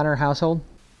the Donner household?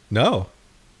 No.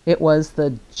 It was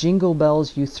the jingle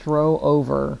bells you throw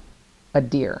over a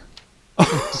deer.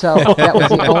 So that was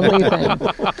the only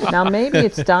thing. Now maybe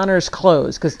it's Donner's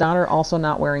clothes because Donner also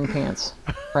not wearing pants,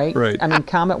 right? Right. I mean,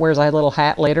 Comet wears a little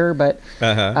hat later, but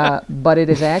Uh-huh. but it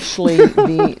is actually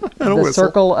the whistle.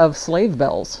 circle of slave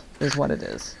bells is what it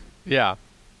is. Yeah.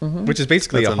 Which is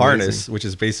basically That's a harness, amazing. which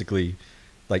is basically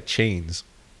like chains.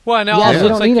 Well, and Yeah, also we it's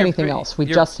don't like need you're- anything else. We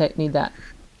you're- just need that.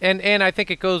 And I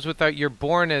think it goes with you're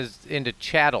born as into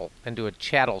a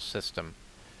chattel system,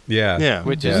 Yeah. Yeah.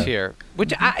 which Yeah. is here.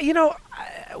 Which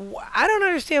I don't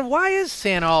understand. Why is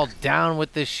Santa all down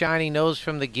with this shiny nose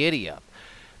from the giddy up?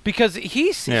 Because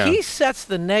he sets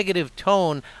the negative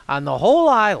tone on the whole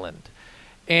island.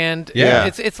 And Yeah.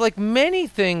 it's like many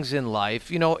things in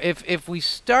life. If we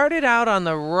started out on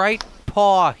the right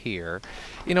paw here,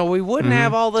 we wouldn't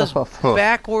have all this Hoof.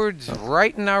 backwards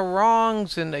righting our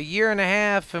wrongs in a year and a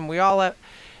half, and we all have.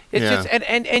 It's Yeah. just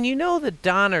and that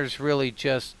Donner's really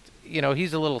just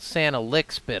he's a little Santa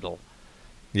lickspittle.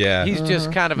 Yeah. He's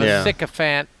just kind of a Yeah.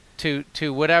 sycophant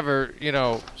to whatever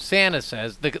Santa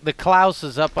says. The Klaus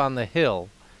is up on the hill.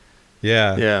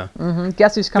 Yeah. Yeah.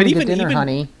 Guess who's coming to even- dinner, even-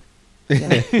 honey?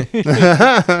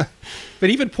 But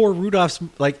even poor Rudolph's,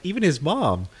 like, even his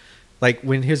mom, like,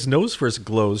 when his nose first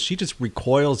glows, she just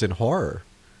recoils in horror.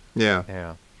 Yeah.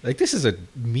 Yeah. Like, this is a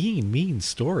mean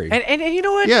story. And you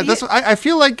know what? Yeah, that's what I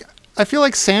feel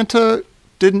like Santa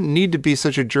didn't need to be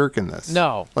such a jerk in this.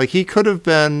 No. Like he could have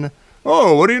been,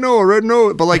 "Oh, what do you know? A red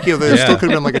nose." But like, there Yeah. still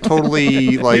could have been like a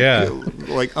totally like Yeah.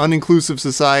 like uninclusive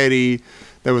society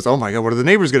that was, oh my God, what are the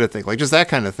neighbors going to think? Like just that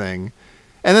kind of thing.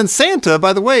 And then Santa,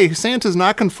 by the way, Santa's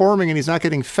not conforming and he's not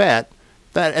getting fat.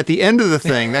 That at the end of the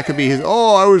thing, that could be his.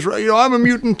 Oh, I was, I'm a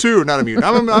mutant too. Not a mutant.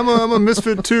 I'm a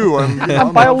misfit too. I'm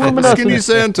bioluminescent. skinny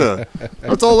Santa.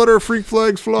 Let's all let our freak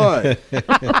flags fly.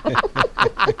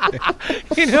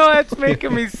 That's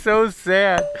making me so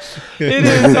sad. It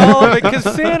is all of it because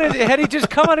Santa, had he just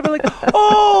come out and be like,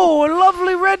 "Oh, a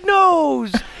lovely red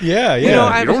nose." Yeah,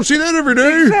 yeah. You don't see that every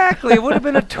day. Exactly. It would have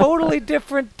been a totally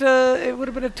different. It would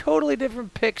have been a totally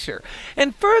different picture.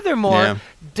 And furthermore,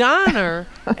 Donner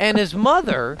and his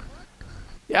mother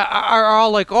are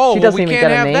all like, "Oh, well, we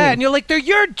can't have that," and you're like, "They're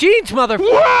your genes,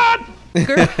 motherfucker.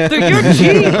 They're your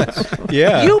genes.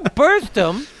 Yeah. You birthed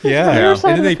them." Yeah. Your And side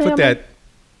then of they the put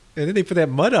family. that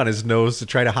mud on his nose to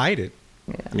try to hide it.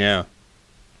 Yeah.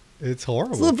 It's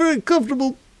horrible. It's not very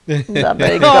comfortable. Not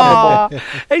very Aw.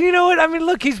 comfortable. And you know what? I mean,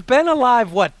 look, he's been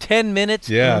alive, 10 minutes?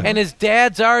 Yeah. And his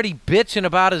dad's already bitching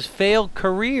about his failed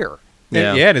career.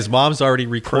 And, and his mom's already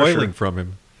recoiling from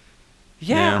him.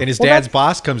 Yeah. And his Well, dad's that's-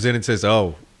 boss comes in and says,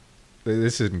 "Oh,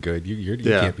 this isn't good. You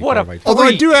can't be What part a of my team." Although I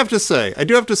Freak. do have to say,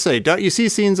 you see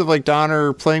scenes of like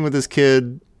Donner playing with his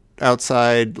kid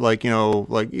outside,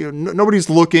 nobody's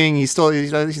looking. He's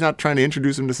not trying to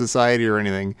introduce him to society or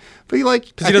anything. But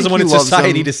Because he doesn't want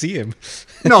society to see him.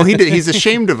 No, he's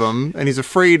ashamed of him, and he's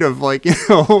afraid of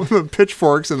the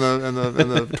pitchforks and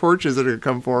the torches that are gonna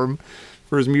come for him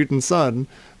for his mutant son.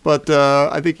 But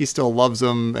I think he still loves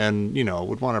him and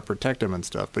would want to protect him and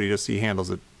stuff. But he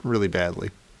handles it really badly.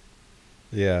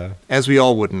 Yeah. As we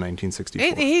all would in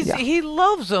 1964. He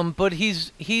loves him, but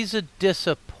he's a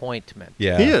disappointment.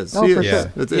 Yeah. He is. Oh, he for is.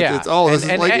 sure. It's all. And-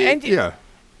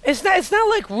 It's not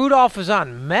like Rudolph is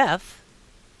on meth.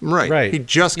 Right. He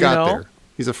just got there.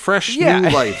 He's a fresh new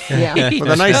life Yeah. He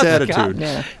with a nice just attitude.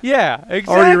 Yeah. Yeah,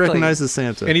 exactly. Already recognizes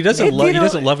Santa. And he doesn't And, he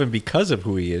doesn't love him because of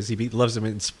who he is. He loves him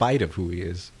in spite of who he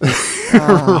is.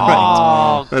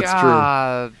 Oh, That's true.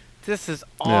 God. This is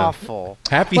awful.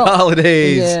 Happy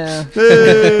holidays. Yeah.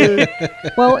 Hey.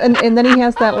 Well, and then he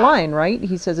has that line, right?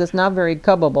 He says it's not very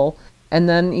cubbable, and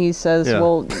then he says, Yeah.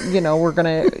 "Well,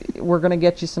 we're gonna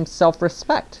get you some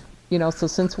self-respect." So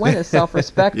since when is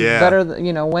self-respect better?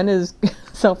 When is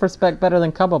self-respect better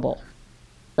than cubbable?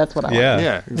 That's what I want.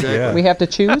 Yeah, exactly. Yeah. We have to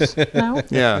choose now.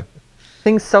 Yeah.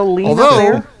 Things so lean up Although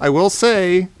there. I will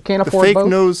say, Can't the afford fake both.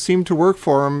 nose seemed to work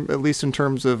for him, at least in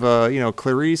terms of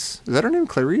Clarice. Is that her name,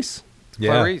 Clarice?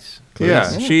 Yeah.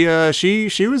 Clarice. Yeah.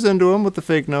 She was into him with the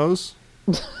fake nose.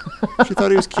 She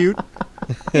thought he was cute.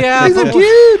 Yeah, He's a but,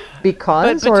 cute.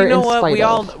 Because but or you know in what? spite We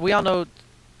of? all know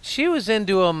she was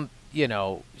into him.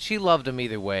 She loved him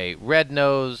either way. Red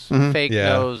nose, fake Yeah.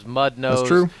 nose, mud nose. That's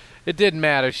true. It didn't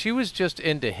matter. She was just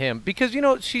into him because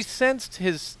she sensed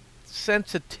his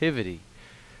sensitivity.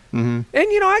 Mm-hmm.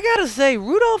 And I gotta say,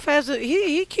 Rudolph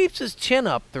he keeps his chin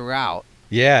up throughout.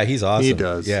 Yeah, he's awesome. He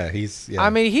does. Yeah, he's. Yeah. I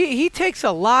mean, he takes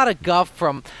a lot of guff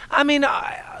from. I mean,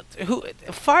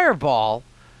 Fireball,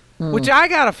 which I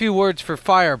got a few words for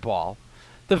Fireball.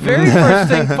 The very first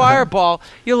thing, Fireball,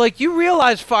 you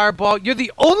realize, Fireball, you're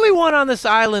the only one on this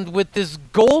island with this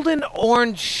golden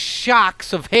orange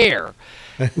shocks of hair.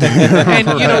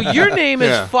 And your name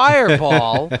is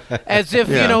Fireball, as if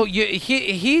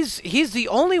he's the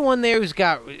only one there who's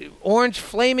got orange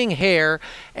flaming hair,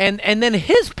 and then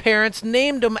his parents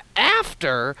named him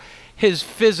after his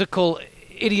physical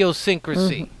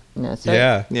idiosyncrasy. That's right.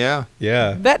 yeah. Yeah.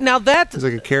 Yeah. That's He's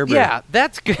like a Care Bear. yeah,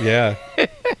 that's good. Yeah.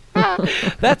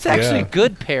 That's actually Yeah.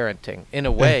 good parenting in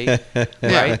a way,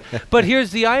 right? But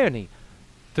here's the irony: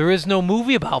 there is no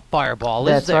movie about Fireball,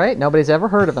 is That's there? right. Nobody's ever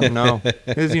heard of him. No.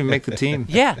 He doesn't even make the team.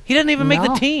 Yeah, he didn't even make the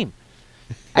No. team.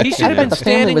 I He should have bet been the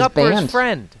family standing was up for his banned.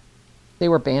 friend. They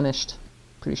were banished.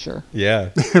 Pretty sure. Yeah.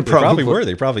 They probably Probably. were.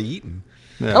 They probably eaten.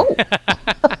 Yeah. Oh.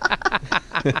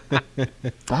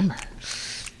 Bummer.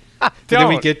 And then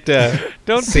we Don't. get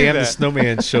Don't do Sam the that.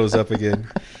 Snowman shows up again,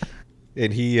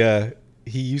 and he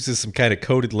uses some kind of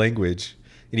coded language,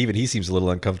 and even he seems a little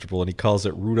uncomfortable, and he calls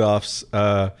it Rudolph's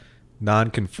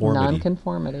nonconformity.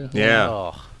 Nonconformity. Yeah.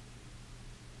 Oh,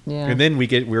 Yeah. And then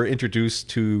we're introduced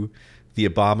to the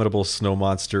abominable snow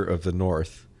monster of the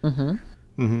north,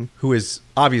 who is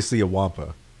obviously a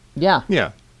Wampa. Yeah.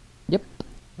 Yeah. Yep.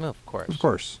 well, of course. Of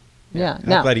course. Yeah. I'm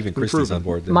Now, glad even Christie's on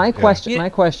board. Then. my Yeah.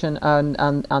 question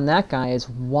on that guy is,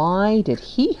 why did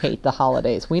he hate the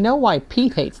holidays? We know why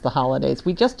Pete hates the holidays.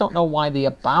 We just don't know why the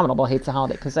abominable hates the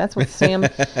holiday, because that's what Sam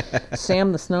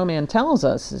the Snowman tells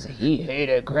us, is he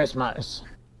hated Christmas.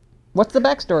 What's the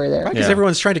backstory there? Because Yeah.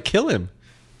 everyone's trying to kill him.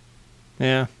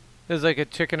 Yeah. There's like a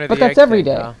chicken or the But egg that's every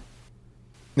thing, day. huh?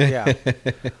 Yeah.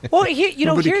 Well,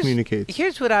 Nobody communicates.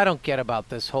 here's what I don't get about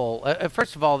this whole.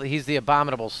 First of all, he's the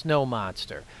abominable snow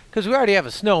monster because we already have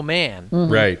a snowman,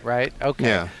 Right. right? Okay.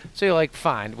 Yeah. So you're like,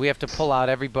 fine, we have to pull out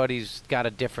everybody's got a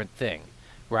different thing,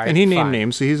 right? And he named Fine.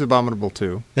 names, so he's abominable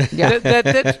too. Yeah.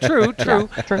 That's true, true.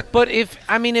 Yeah, true. But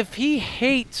if he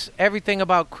hates everything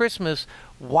about Christmas,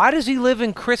 why does he live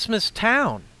in Christmas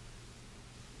Town?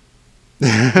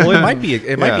 Well, it might be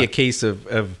Yeah. a case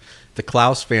of the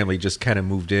Klaus family just kind of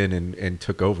moved in and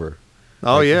took over.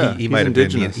 Oh, Like, yeah. he He's might have been.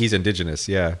 indigenous. He's indigenous.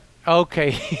 Yeah.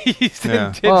 Okay, he's Yeah.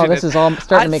 indigenous. Oh, this is all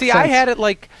starting to make see, sense. I had it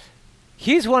like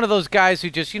he's one of those guys who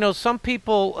just, some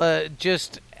people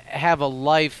just have a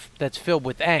life that's filled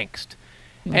with angst,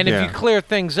 and if Yeah. you clear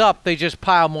things up, they just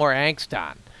pile more angst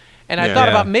on. And I Yeah. thought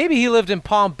Yeah. about maybe he lived in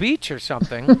Palm Beach or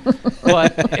something,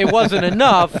 but it wasn't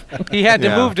enough. He had to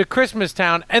Yeah. move to Christmas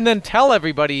Town and then tell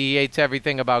everybody he hates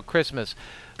everything about Christmas.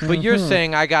 But you're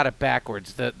saying I got it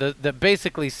backwards. The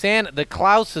basically the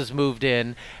Klauses moved in,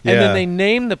 and Yeah. then they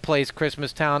named the place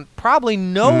Christmas Town, probably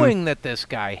knowing that this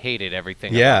guy hated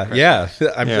everything. Yeah. about Yeah.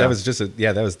 Christmas. Yeah. That was just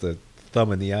that was the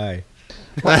thumb in the eye.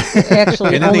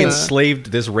 Actually, And then they only,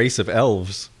 enslaved this race of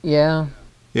elves. yeah.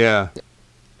 Yeah.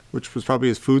 Which was probably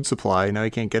his food supply. Now he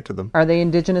can't get to them. Are they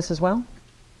indigenous as well?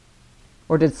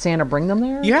 Or did Santa bring them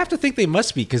there? You have to think they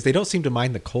must be because they don't seem to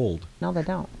mind the cold. No, they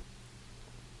don't.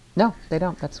 No, they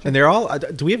don't. That's true. And they're all.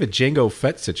 Do we have a Jango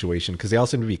Fett situation? Because they all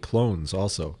seem to be clones,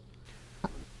 also.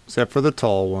 Except for the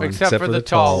tall one. Except for the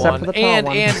tall Except one. for the tall and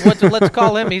one. let's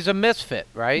call him. He's a misfit,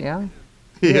 right? Yeah.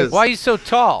 He is. Why are you so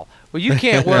tall? Well, you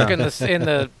can't work in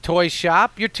the toy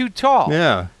shop. You're too tall.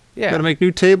 Yeah. Yeah. Got to make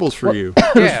new tables for you.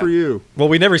 Yeah. Just for you. Well,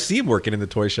 we never see him working in the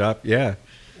toy shop. Yeah.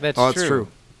 That's Oh, true. that's true.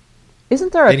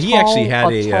 Isn't there a And he tall, actually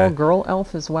had a, tall girl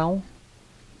elf as well?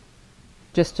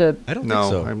 Just to I don't No,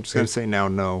 think so. I'm just going to say now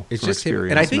no. It's from just him.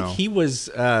 experience, And I think no. he was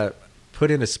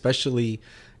put in especially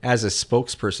as a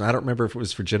spokesperson. I don't remember if it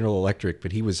was for General Electric,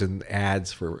 but he was in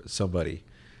ads for somebody.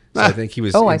 So I think he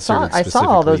was. I saw inserted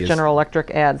all those specifically as- General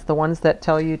Electric ads, the ones that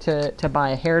tell you to buy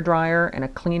a hair dryer and a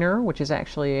cleaner, which is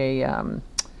actually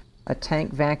a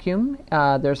tank vacuum.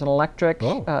 There's an electric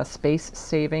Oh.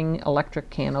 space-saving electric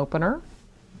can opener.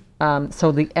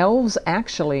 So the elves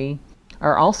actually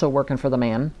are also working for the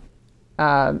man,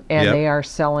 and Yep. they are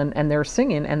selling and they're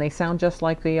singing, and they sound just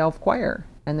like the elf choir,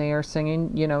 and they are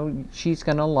singing. She's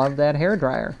gonna love that hair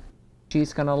dryer.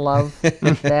 She's gonna love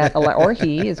that, or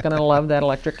he is gonna love that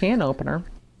electric can opener,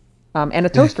 and a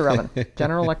toaster oven,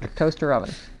 General Electric toaster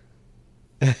oven.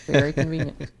 Very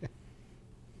convenient.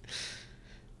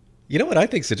 You know what I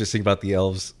think is interesting about the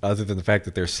elves, other than the fact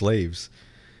that they're slaves,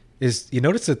 is you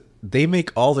notice that they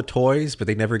make all the toys, but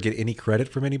they never get any credit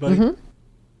from anybody. Mm-hmm.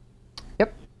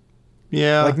 Yep.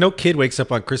 Yeah. Like no kid wakes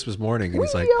up on Christmas morning and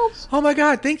he's like, elves. "Oh my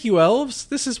God, thank you, elves!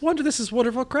 This is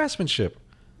wonderful craftsmanship."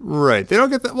 Right. They don't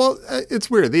get that. Well, it's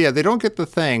weird. Yeah, they don't get the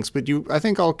thanks, but I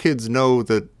think all kids know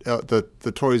that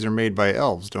the toys are made by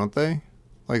elves, don't they?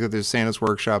 Like that there's Santa's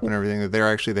workshop and everything, that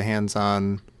they're actually the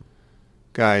hands-on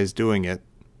guys doing it.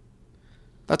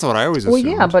 That's what I always Well,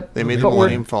 assumed. yeah, but- they made the but we're-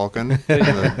 Millennium Falcon and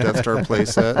the Death Star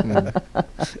playset,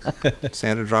 and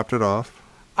Santa dropped it off.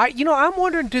 I'm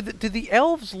wondering, do the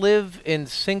elves live in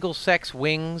single-sex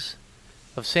wings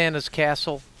of Santa's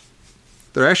castle?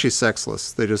 They're actually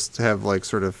sexless. They just have like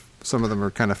sort of, some of them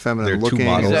are kind of feminine They're two looking,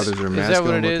 and models. others are Is that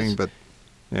what masculine it is? looking. But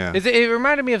yeah, It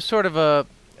reminded me of sort of a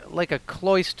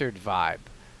cloistered vibe.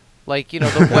 Like, the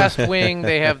West Wing,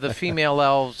 they have the female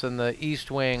elves, and the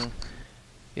East Wing,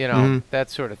 that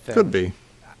sort of thing. could be.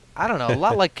 I don't know, a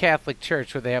lot like Catholic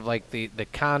Church, where they have like the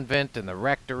convent and the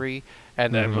rectory,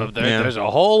 and then there's a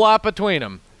whole lot between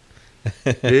them.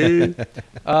 Eh,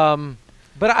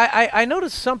 But I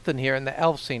noticed something here in the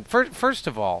elf scene. First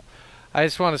of all, I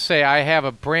just want to say I have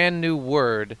a brand new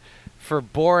word for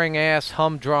boring ass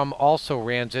humdrum also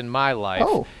rans in my life,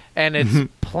 Oh. and it's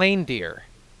plain deer.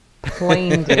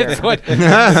 Plain deer. It's what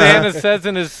Santa says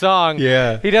in his song.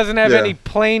 Yeah. He doesn't have Yeah. any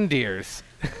plain deers.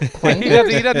 Plain He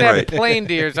doesn't have Right. plain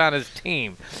deers on his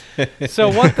team. So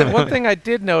one thing I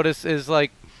did notice is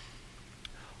like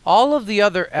all of the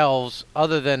other elves,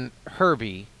 other than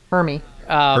Herbie. Hermie.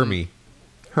 Hermie.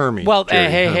 Hermie. Well,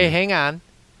 Jerry hey, Hermie. hang on.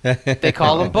 They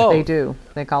call him both. They do.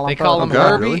 They call him. They call him both. God,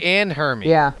 Herbie really? and Hermie.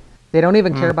 Yeah. They don't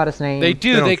even care about his name. They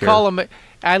do. They don't They care. call him.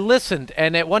 I listened,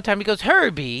 and at one time he goes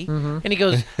Herbie, and he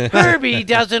goes Herbie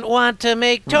doesn't want to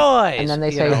make toys. And then they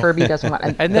you say know? Herbie doesn't want.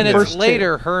 And then the it's first two.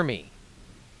 later Hermie.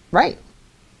 Right.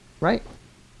 Right.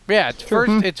 Yeah,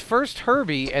 it's first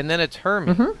Herbie, and then it's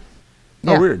Hermie. Oh,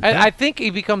 Yeah. weird. I think he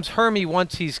becomes Hermie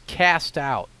once he's cast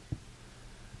out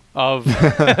of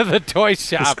the toy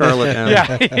shop. Scarlet M.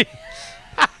 Yeah.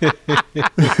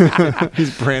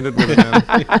 He's branded with an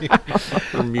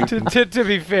M. Or mutant. To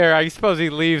be fair, I suppose he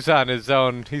leaves on his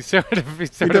own. He sort of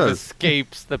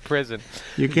escapes the prison.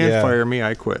 You can't Yeah. fire me,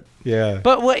 I quit. Yeah.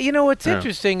 But what's Yeah.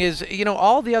 interesting is,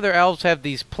 all the other elves have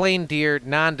these plain deer,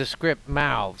 nondescript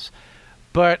mouths.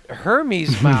 But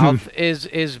Hermes' mouth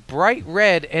is bright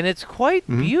red, and it's quite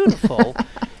beautiful.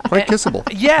 Quite kissable.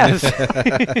 Yes.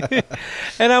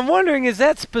 And I'm wondering, is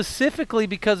that specifically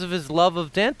because of his love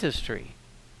of dentistry?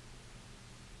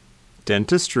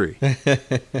 Dentistry.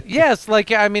 Yes,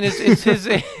 it's his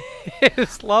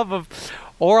his love of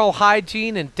oral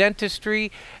hygiene and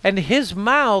dentistry, and his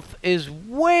mouth is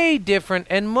way different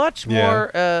and much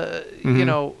more,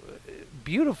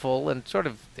 beautiful and sort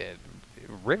of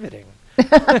riveting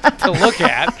to look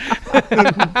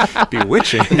at.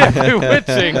 Bewitching.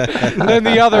 Bewitching than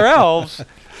the other elves.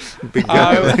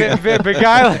 Beguiling.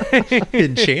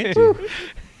 Enchanting.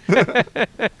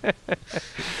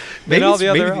 Than all the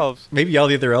other elves. Maybe all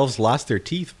the other elves lost their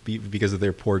teeth because of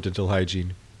their poor dental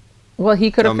hygiene. Well,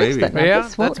 he could have Oh, fixed maybe. that. Now, Yeah,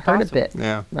 this won't that's hurt a possible. bit,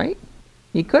 Yeah. right?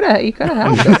 He could have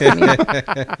helped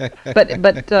us.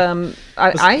 But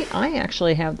I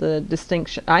actually have the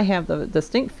distinction. I have the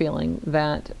distinct feeling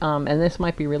that, and this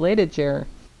might be related, Jer,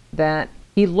 that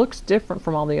he looks different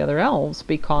from all the other elves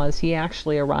because he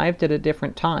actually arrived at a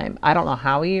different time. I don't know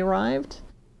how he arrived.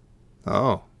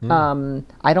 Oh.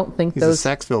 I don't think He's a those.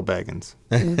 Saxville Baggins.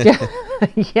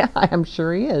 Yeah, I'm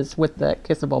sure he is with that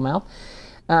kissable mouth.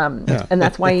 And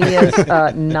that's why he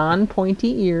has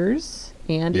non-pointy ears,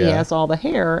 and he Yeah. has all the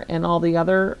hair, and all the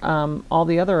other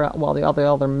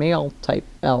male type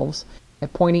elves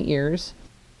have pointy ears,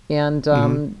 and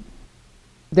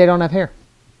they don't have hair.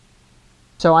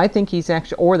 So I think he's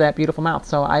actually, or that beautiful mouth.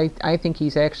 So I think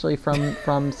he's actually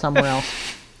from somewhere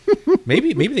else.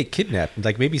 Maybe they kidnapped him.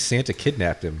 Like maybe Santa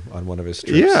kidnapped him on one of his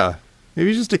trips. Yeah. Maybe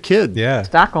he's just a kid. Yeah.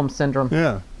 Stockholm syndrome.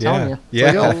 Yeah. Telling you.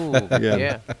 Yeah. Ooh, Yeah.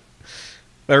 yeah.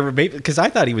 Or maybe because I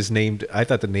thought he was named. I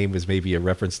thought the name was maybe a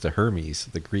reference to Hermes,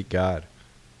 the Greek god,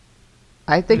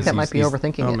 I think that He's- might be he's-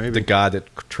 overthinking Oh, it. maybe. the god that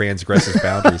transgresses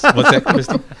boundaries. What's that,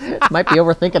 Christy? Might be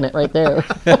overthinking it right there.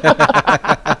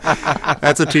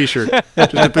 That's a T-shirt.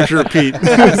 Just a picture of Pete. It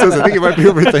says, I think you might be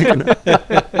overthinking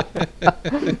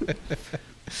it.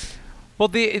 Well,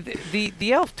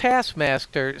 the elf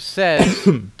taskmaster says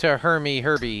to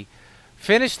Herbie,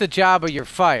 "Finish the job or you're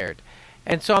fired."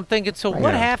 And so I'm thinking, so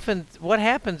what Yeah. happens? What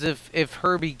happens if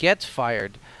Herbie gets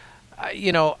fired?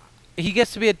 He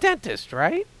gets to be a dentist,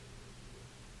 right?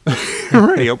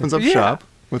 Right. He opens up Yeah. shop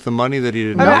with the money that he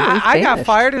didn't No, have. he's I got banished.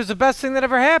 fired. It was the best thing that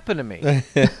ever happened to me.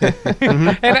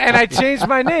 and I changed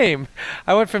my name.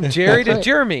 I went from Jerry to That's right.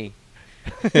 Jeremy.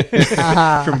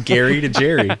 From Gary to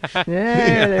Jerry.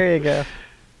 Yeah, there you go.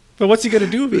 But what's he gonna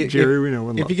do if he, Jerry, we know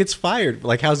and if love. he gets fired?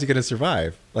 Like, how's he gonna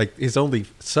survive? Like, his only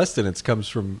sustenance comes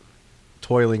from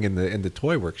toiling in the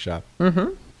toy workshop.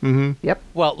 Yep.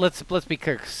 Well, let's be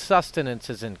clear. Sustenance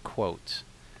is in quotes.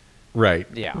 Right.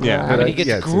 Yeah. Yeah. I mean, he gets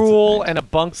Yeah, it's gruel and a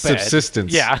bunk bed.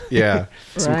 Subsistence. Yeah. Yeah.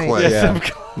 Some Right. clay.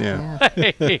 Yeah.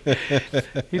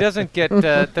 Yeah. He doesn't get.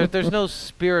 There's no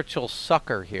spiritual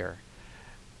sucker here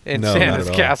in No, not Santa's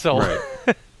at all. castle.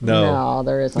 Right. No.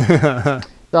 There isn't.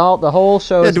 The whole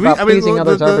show Yeah, is do we- about I mean, pleasing well,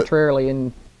 others the- arbitrarily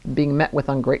and being met with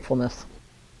ungratefulness.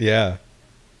 Yeah.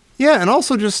 Yeah, and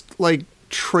also just like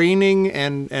training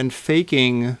and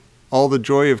faking all the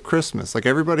joy of Christmas. Like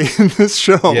everybody in this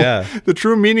show, Yeah. the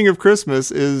true meaning of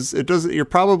Christmas is you're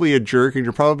probably a jerk and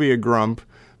you're probably a grump,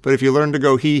 but if you learn to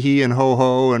go hee and ho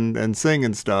ho and sing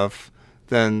and stuff,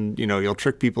 then you'll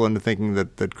trick people into thinking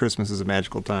that Christmas is a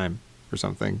magical time or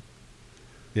something.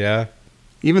 Yeah.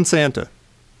 Even Santa.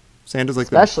 Santa's like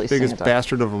Especially the biggest Santa.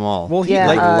 bastard of them all. Well, he Yeah,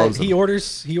 like them. he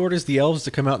orders the elves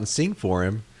to come out and sing for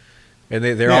him, and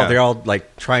they're Yeah. all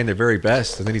like trying their very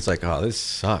best, and then he's like, "Oh, this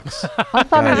sucks." I thought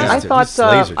God, these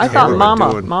slaves are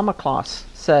terrible. Mama Claus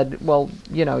said, "Well,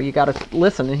 you got to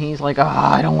listen," and he's like, "Oh,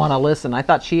 I don't want to listen." I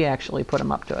thought she actually put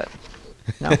him up to it.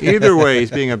 No. Either way,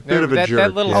 he's being a bit of a that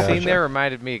jerk. little Yeah. scene there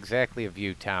reminded me exactly of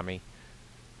you, Tommy.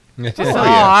 Just, Yeah.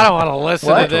 I don't want to listen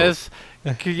What? to this.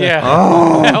 Yeah.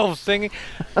 Oh. Elf singing.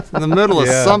 in the middle of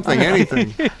Yeah. something,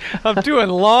 anything. I'm doing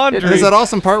laundry. There's that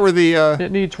awesome part where the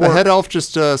It needs the work. head elf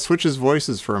just switches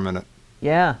voices for a minute.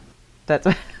 Yeah, that's.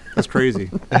 That's crazy.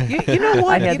 You know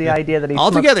what? I had the idea that he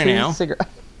All smoked together now.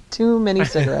 too many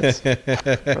cigarettes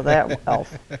for that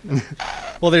elf.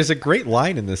 Well, there's a great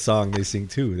line in this song they sing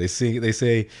too. They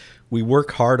say, "We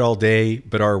work hard all day,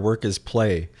 but our work is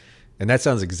play," and that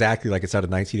sounds exactly like it's out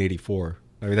of 1984.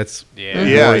 I mean, that's Yeah.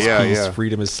 Yeah, war is yeah, peace, yeah.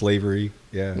 freedom is slavery.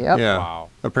 Yeah. Yep. Yeah. Wow.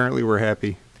 Apparently, we're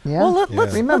happy. Yeah. Well,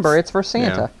 let's Remember, it's for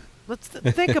Santa.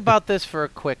 think about this for a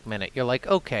quick minute. You're like,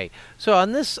 okay, so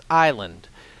on this island,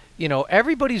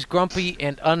 everybody's grumpy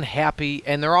and unhappy,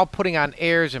 and they're all putting on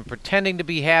airs and pretending to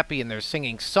be happy, and they're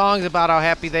singing songs about how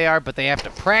happy they are, but they have to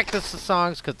practice the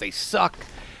songs because they suck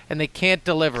and they can't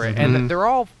deliver it, and they're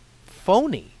all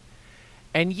phony.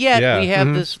 And yet we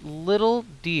have this little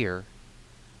deer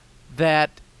that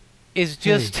is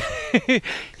just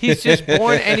he's just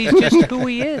born, and he's just who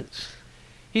he is.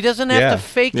 He doesn't have to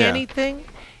fake anything.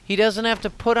 He doesn't have to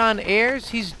put on airs.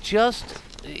 He's just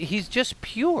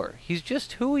pure. He's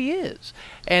just who he is.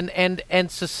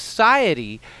 And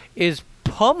society is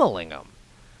pummeling him.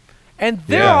 And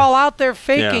they're all out there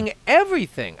faking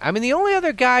everything. I mean, the only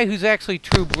other guy who's actually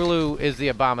true blue is the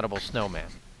abominable snowman.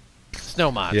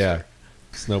 Snow monster. Yeah.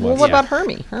 Snow Well, monster. what about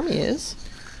Hermie? Hermie is.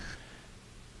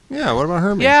 Yeah, what about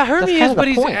Hermie? Yeah, Hermie kind is, of but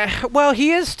the he's point. well,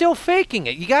 he is still faking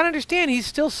it. You got to understand, he's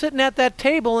still sitting at that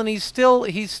table, and he's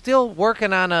still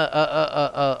working on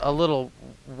a little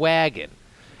wagon,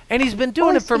 and he's been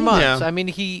doing it for months. Yeah. I mean,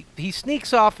 he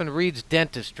sneaks off and reads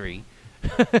dentistry,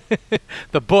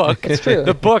 the book. It's true.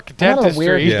 The book I don't know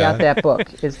where dentistry. he got that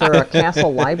book. Is there a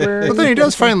castle library? But then he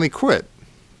does finally quit.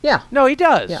 Yeah. No, he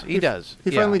does. Yeah. He does.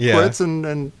 He Yeah. finally quits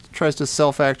and tries to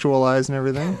self-actualize and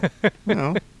everything.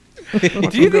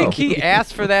 Do you think he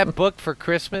asked for that book for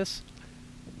Christmas?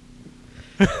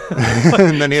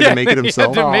 And then he had to make it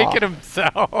himself. He had to make it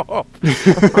himself.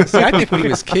 See, I think when he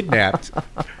was kidnapped,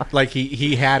 like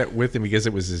he had it with him because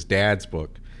it was his dad's book,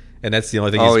 and that's the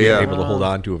only thing he's been able to hold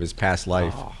on to of his past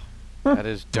life. That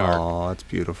is dark. Oh, that's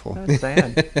beautiful. That's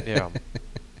sad. Yeah.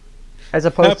 As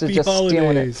opposed to Happy just stealing it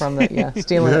holidays.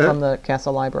 from the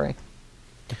castle library.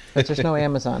 But there's no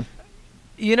Amazon.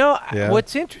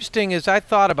 What's interesting is I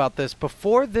thought about this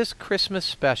before this Christmas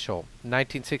special,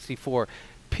 1964.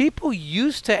 People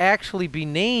used to actually be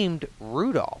named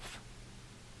Rudolph.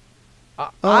 I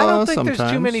don't think there's too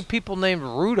sometimes. many people named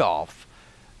Rudolph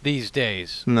these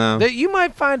days. No. You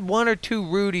might find one or two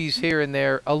Rudies here and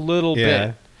there a little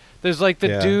bit. There's like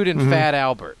the dude in Fat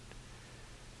Albert.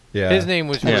 Yeah. His name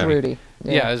was That's Rudy. Rudy.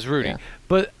 Yeah, it was Rudy. Yeah.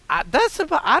 But that's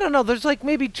about, I don't know. There's like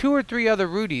maybe 2 or 3 other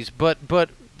Rudies, but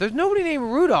there's nobody named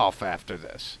Rudolph after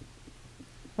this.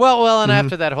 Well, and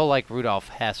after that whole like Rudolph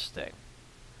Hess thing.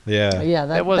 Yeah. Yeah,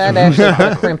 that wasn't actually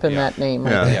put a crimp in that name. I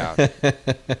Yeah. think.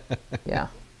 Yeah.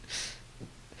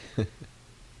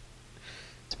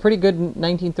 It's a pretty good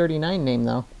 1939 name,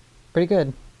 though. Pretty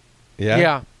good.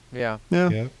 Yeah. Yeah.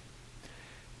 Yeah.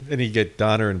 And you get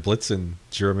Donner and Blitzen,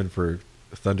 German for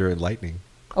thunder and lightning.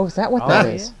 Oh, is that what Oh, that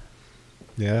yeah. is?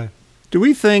 Yeah. Do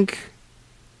we think?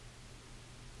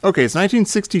 Okay, it's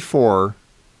 1964.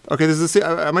 Okay, there's a scene,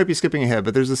 I might be skipping ahead,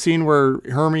 but there's a scene where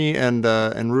Hermie and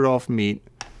Rudolph meet.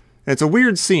 And it's a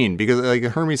weird scene because like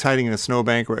Hermie's hiding in a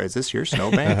snowbank. Where is this your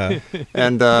snowbank?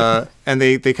 And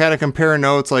they kind of compare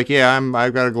notes. Like, yeah,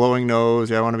 I've got a glowing nose.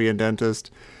 Yeah, I want to be a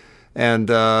dentist. And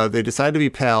they decide to be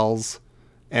pals.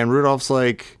 And Rudolph's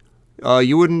like,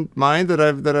 you wouldn't mind that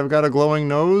I've got a glowing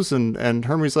nose? And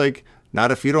Hermie's like, not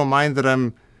if you don't mind that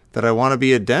I want to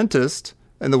be a dentist.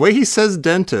 And the way he says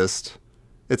dentist,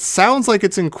 it sounds like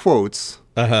it's in quotes.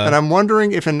 And I'm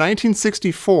wondering if in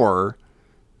 1964,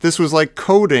 this was like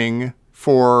coding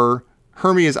for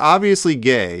Hermie is obviously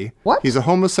gay. What? He's a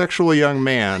homosexual young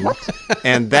man.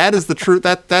 And that is the truth.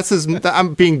 That's his.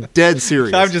 I'm being dead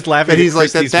serious. I'm just laughing That at he's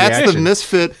like that. Christy's That's the reaction.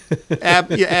 misfit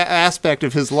aspect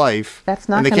of his life. That's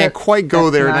not and they gonna- can't quite go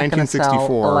that's there in not gonna sell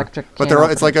 1964. electric But can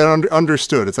it's like an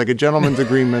understood. It's like a gentleman's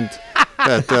agreement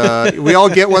that we all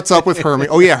get what's up with Hermie.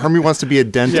 Oh yeah, Hermie wants to be a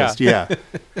dentist. Yeah,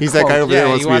 he's that guy over there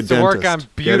who Yeah, wants he to be a wants dentist. to work on Get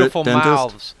it? beautiful Dentist?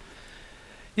 mouths.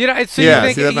 So Yeah, you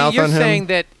think see that mouth you're on him? saying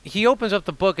that he opens up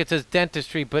the book, it says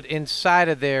dentistry, but inside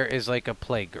of there is like a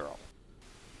playgirl.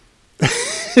 And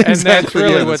that's Exactly,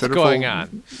 really yeah, the what's centerfold- going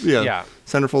on. Yeah,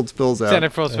 centerfold spills out.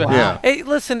 Centerfold spin. Yeah. Hey,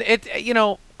 listen,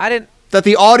 I didn't. That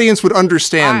the audience would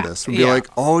understand this would be yeah. like,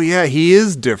 oh yeah, he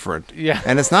is different. Yeah.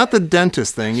 And it's not the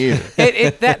dentist thing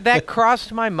either. That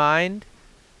crossed my mind.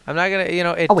 I'm not gonna,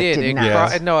 it Oh, it did. did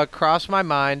not. It crossed my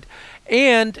mind.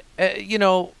 And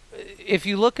if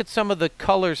you look at some of the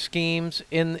color schemes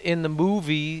in the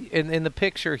movie, in the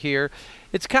picture here,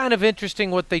 it's kind of interesting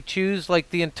what they choose. Like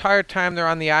the entire time they're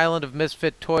on the island of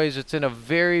misfit toys, it's in a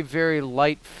very, very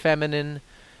light feminine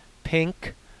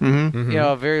pink. Mm-hmm.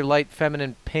 A very light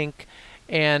feminine pink.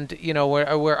 And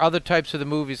where other types of the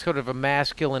movies sort of a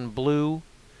masculine blue.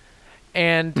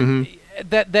 And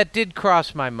that did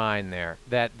cross my mind there.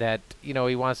 That he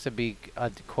wants to be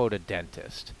a quote a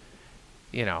dentist.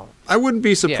 I wouldn't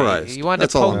be surprised. Yeah, he wanted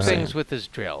That's to all poke I'm saying. things with his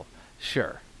drill.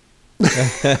 Sure.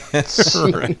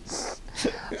 Jeez.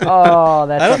 Oh,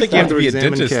 that's I don't think you have to be a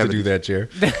Examine dentist to cavities. do that, Jer.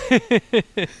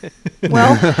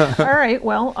 Well, all right.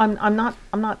 Well, I'm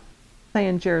not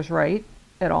saying Jer's right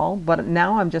at all, but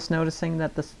now I'm just noticing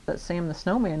that that Sam the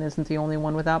Snowman isn't the only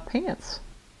one without pants.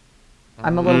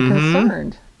 I'm a little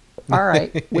concerned. All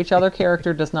right, which other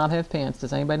character does not have pants?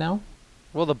 Does anybody know?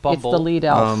 Well, the It's Bumble. the lead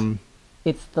elf.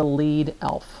 It's the lead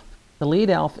elf. The lead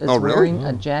elf is Oh, really? wearing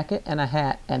a jacket and a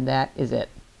hat, and that is it.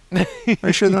 Are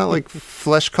you sure they're not like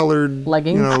flesh-colored,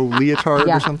 Leggings? leotard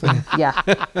Yeah. or something? Yeah,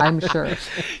 I'm sure.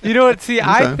 You know what? See,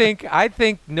 Okay. I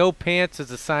think no pants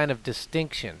is a sign of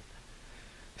distinction.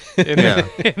 Yeah,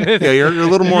 you're a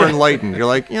little more enlightened. You're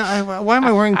like, why am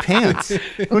I wearing pants?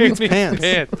 Who needs pants?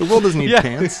 pants? The world doesn't need Yeah.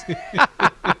 pants.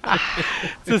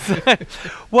 It's a sign-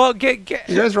 well, get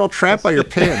You guys are all trapped by your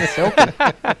pants.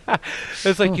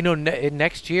 it's like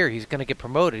next year he's gonna get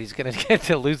promoted. He's gonna get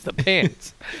to lose the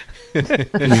pants. He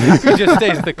just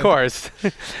stays the course.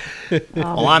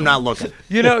 Well, I'm not looking.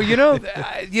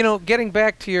 Getting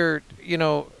back to your,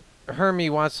 Hermie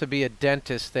wants to be a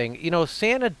dentist thing.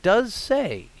 Santa does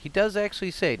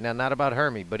actually say, now not about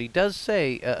Hermie, but he does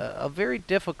say a very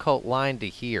difficult line to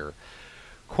hear.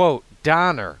 Quote,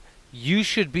 Donner, you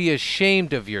should be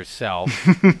ashamed of yourself.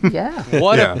 Yeah,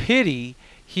 What Yeah. a pity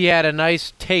he had a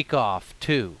nice takeoff,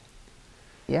 too.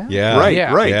 yeah. Yeah. Right,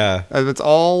 Yeah. right. Yeah. It's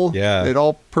all, Yeah. it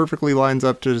all perfectly lines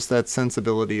up to just that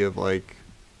sensibility of like,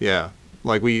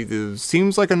 it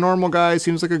seems like a normal guy,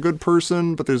 seems like a good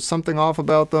person, but there's something off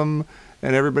about them,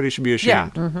 and everybody should be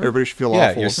ashamed. Yeah. Everybody should feel Yeah,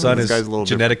 awful. your son This is guy's a little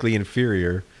genetically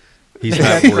inferior. He's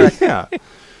not worth. different.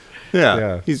 Yeah.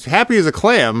 Yeah. He's happy as a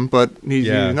clam, but he's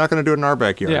Yeah. not going to do it in our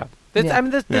backyard. Yeah. Yeah. I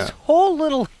mean, this Yeah. whole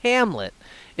little hamlet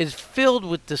is filled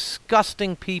with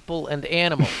disgusting people and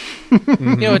animals.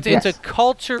 It's a Yes.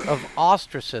 culture of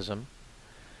ostracism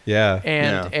Yeah.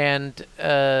 and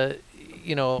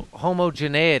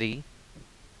homogeneity.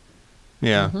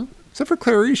 Yeah. Except for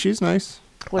Clarice, she's nice.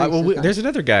 There's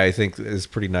another guy I think is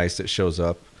pretty nice that shows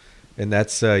up, and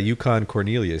that's Yukon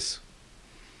Cornelius.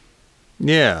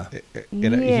 Yeah.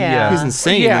 And Yeah. He's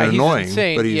insane Yeah, and he's annoying,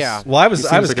 insane, but he's yeah. Well, I was he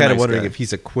kind seems like a of nice wondering guy. if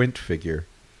he's a Quint figure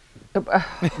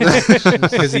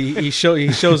because he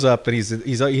shows up and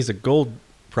he's a gold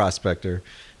prospector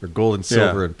or gold and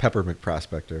silver Yeah. and peppermint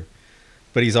prospector,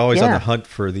 but he's always on Yeah. the hunt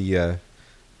for the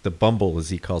bumble, as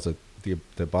he calls it, the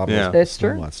abominable Yeah. That's snow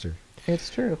true. monster.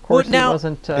 It's true. Of course, now- he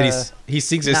wasn't. And he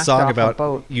sings his knocked song off a about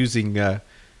boat. using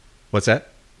what's that?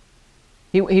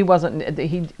 He wasn't.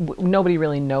 Nobody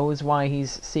really knows why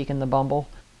he's seeking the bumble.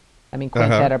 I mean,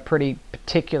 Quint Uh-huh. had a pretty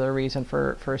particular reason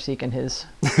for seeking his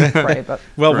prey, but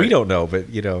Well, we Right. don't know, but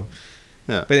Yeah.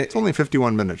 But it's only a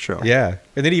 51-minute show. yeah.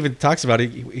 And then he even talks about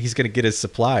he's going to get his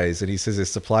supplies, and he says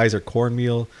his supplies are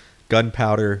cornmeal,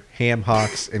 gunpowder, ham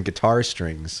hocks, and guitar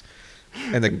strings.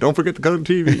 And And don't forget the color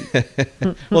TV.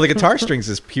 the guitar strings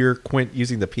is pure Quint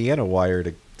using the piano wire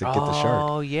to get the shark.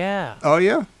 Oh, yeah. Oh,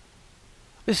 yeah.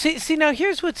 See, now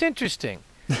here's what's interesting.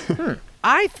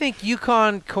 I think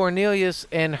Yukon Cornelius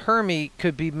and Hermie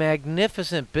could be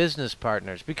magnificent business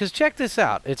partners because check this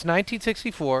out. It's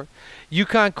 1964.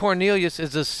 Yukon Cornelius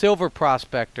is a silver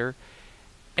prospector,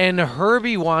 and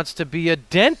Herbie wants to be a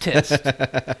dentist.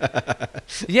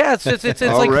 Yeah, it's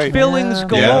All like right. fillings Yeah.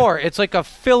 galore. It's like a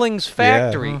fillings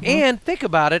factory. And think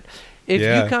about it. If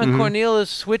Yeah. Yukon Cornelius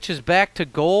switches back to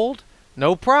gold,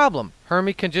 no problem.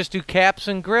 Hermie can just do caps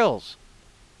and grills.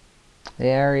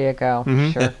 there you go.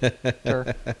 Sure,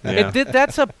 sure. Yeah.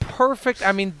 That's a perfect.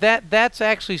 I mean, that's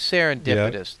actually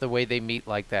serendipitous the way they meet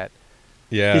like that.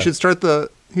 Yeah.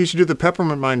 He should do the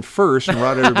peppermint mine first and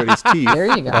rot everybody's teeth. There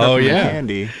you go. Oh, Peppermint yeah.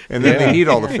 candy, and then Yeah. they need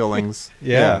all the fillings.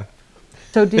 Yeah.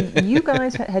 So,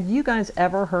 had you guys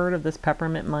ever heard of this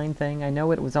peppermint mine thing? I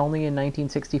know it was only in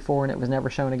 1964 and it was never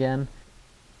shown again.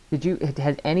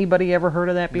 Has anybody ever heard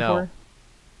of that No. before?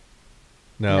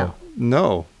 No.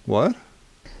 No, what?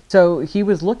 So he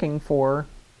was looking for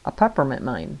a peppermint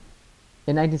mine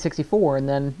in 1964, and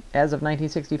then as of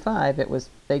 1965,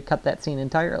 they cut that scene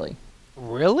entirely.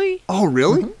 Really? Oh,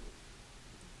 really?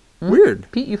 Weird.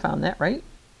 Pete, you found that, right?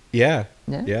 Yeah.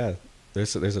 Yeah. Yeah.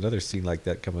 There's another scene like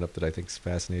that coming up that I think is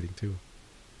fascinating too.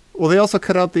 Well, they also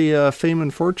cut out the Fame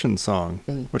and Fortune song,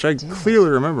 They which I did. clearly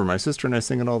remember. My sister and I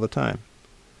sing it all the time.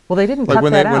 Well, they didn't Like cut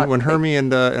when that out. when Hermie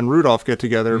and Rudolph get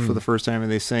together for the first time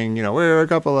and they sing, we're a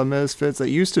couple of misfits. That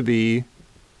used to be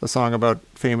a song about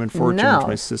fame and fortune, No. which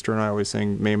my sister and I always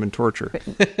sing, Maim and Torture.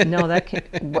 No, that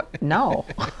can't. What? No.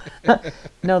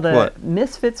 No, the What?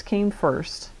 Misfits came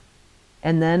first,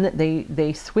 and then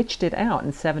they switched it out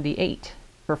in 78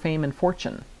 for Fame and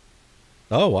Fortune.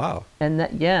 Oh wow. And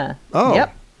that, yeah. Oh.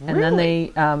 Yep. And then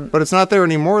they But it's not there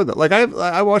anymore, though. Like,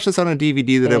 I watched this on a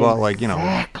DVD that I bought, like,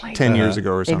 10 years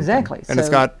ago or something. Exactly. And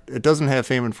it doesn't have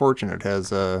Fame and Fortune. It has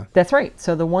That's right.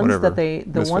 So the ones whatever,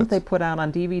 that the ones they put out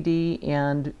on DVD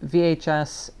and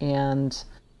VHS and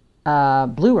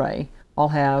Blu-ray all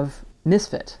have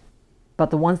Misfit, but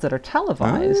the ones that are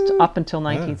televised up until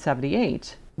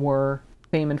 1978 were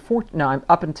Fame and Fortune. No,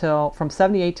 up until from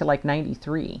 78 to like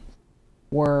 93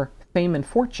 were Fame and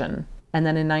Fortune, and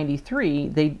then in 93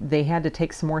 they had to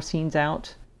take some more scenes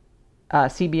out.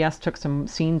 CBS took some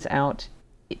scenes out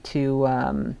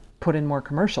to put in more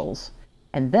commercials,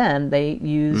 and then they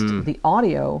used the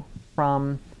audio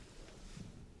from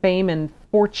Fame and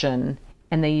Fortune,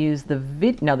 and they used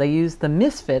the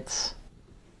Misfits.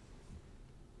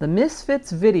 The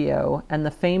Misfits video and the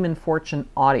Fame and Fortune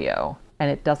audio, and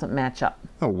it doesn't match up.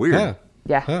 Oh, weird.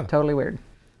 Yeah, totally weird.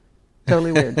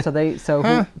 Totally weird. So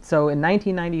in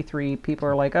 1993, people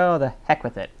are like, "Oh, the heck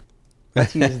with it.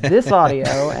 Let's use this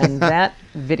audio and that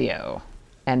video,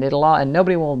 and and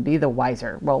nobody will be the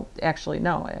wiser." Well, actually,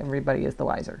 no, everybody is the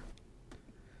wiser.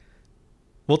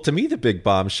 Well, to me, the big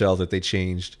bombshell that they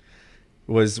changed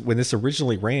was when this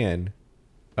originally ran.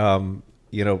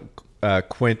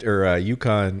 Quint or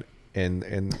Yukon and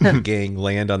the gang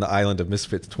land on the island of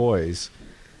Misfit Toys,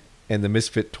 and the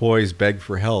Misfit Toys beg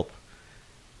for help,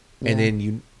 and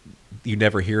then you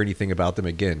never hear anything about them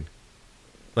again.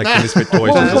 Like the Misfit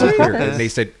Toys just disappeared, and they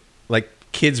said, like,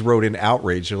 kids wrote in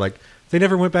outrage. They're like, they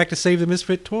never went back to save the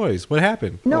Misfit Toys. What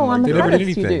happened? No, on the they never did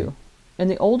credits you anything. do. In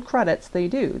the old credits, they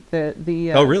do.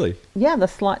 Oh, really? Yeah, the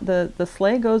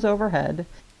sleigh goes overhead,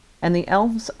 and the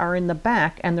elves are in the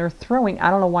back, and they're throwing. I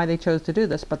don't know why they chose to do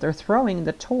this, but they're throwing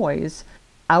the toys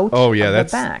out of the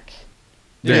back.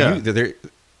 They're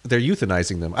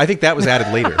euthanizing them. I think that was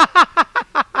added later.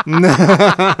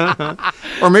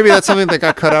 Or maybe that's something that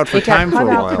got cut out for time for a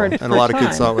while, and a lot of kids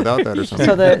time. saw it without that or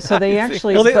something. So they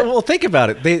actually. Well, think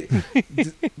about it.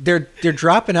 They're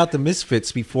dropping out the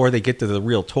Misfits before they get to the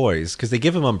real toys, because they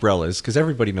give them umbrellas, because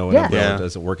everybody knows an umbrella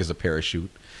doesn't work as a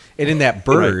parachute. And in that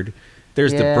bird,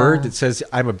 there's the bird that says,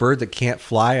 "I'm a bird that can't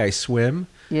fly, I swim."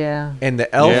 Yeah. And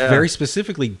the elf very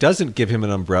specifically doesn't give him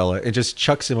an umbrella and just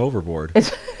chucks him overboard.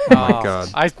 Oh my God!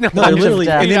 No, literally.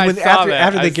 And then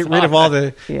after they get rid of all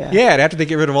the and after they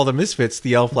get rid of all the Misfits,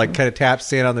 the elf like kind of taps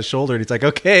Santa on the shoulder, and he's like,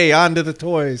 "Okay, on to the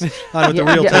toys, on with the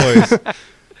real toys."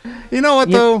 You know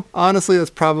what, though? Honestly, that's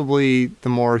probably the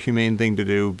more humane thing to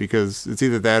do, because it's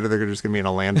either that or they're just going to be in a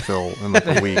landfill in like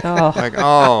a week. Like,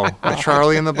 a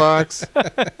Charlie in the box?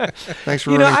 Thanks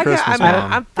for ruining Christmas,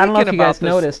 Mom. I don't know if you guys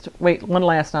noticed. Wait, one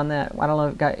last on that. I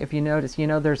don't know if you noticed.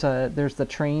 There's the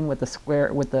train with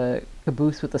the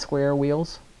caboose with the square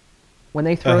wheels. When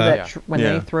they throw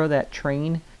they throw that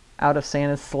train out of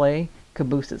Santa's sleigh,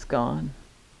 caboose is gone.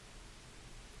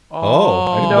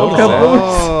 Oh, I didn't notice caboose.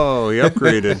 Oh, he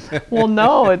upgraded. Well,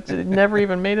 no, it never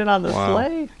even made it on the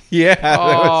sleigh.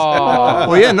 Yeah.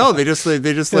 Well, yeah, no, they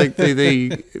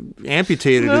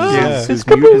amputated his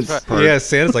mutant part. Yeah,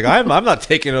 Santa's like, I'm not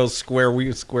taking those square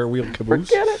wheel caboose.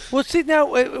 Forget it. Well, see, now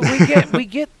we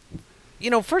get,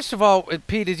 first of all,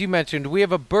 Pete, as you mentioned, we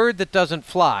have a bird that doesn't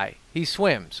fly. He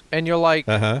swims. And you're like,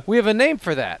 we have a name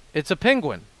for that. It's a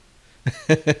penguin.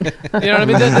 You know what I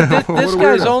mean? This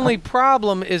guy's only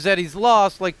problem is that he's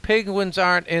lost. Like, penguins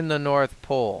aren't in the North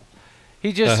Pole.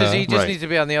 He just says he just needs to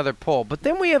be on the other pole. But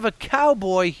then we have a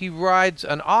cowboy. He rides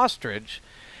an ostrich,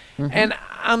 and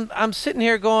I'm sitting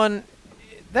here going,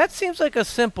 that seems like a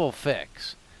simple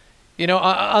fix.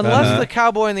 Unless the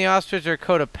cowboy and the ostrich are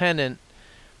codependent.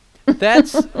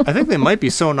 That's. I think they might be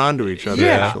sewn onto each other.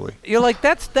 Actually, you're like,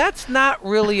 that's not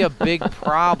really a big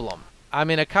problem. I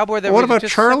mean, a cowboy that. What about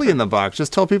Charlie in the box?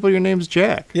 Just tell people your name's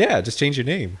Jack. Yeah, just change your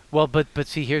name. Well, but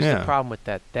see, here's the problem with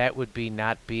that. That would be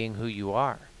not being who you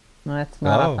are. No, that's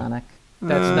not authentic.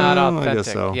 That's not authentic. I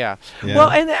guess so. Yeah. Well,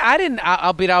 and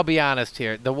I'll be honest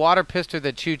here. The water pistol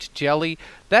that shoots jelly,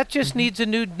 that just needs a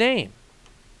new name.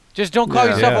 Just don't call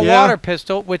yourself a water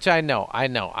pistol, which I know.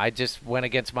 I just went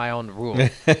against my own rule. You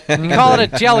call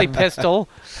it a jelly pistol.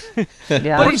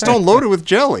 Yeah. Or just don't load it with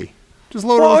jelly. Just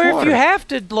load it with water. Or if you have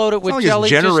to load it with like jelly,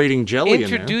 it's generating jelly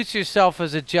introduce yourself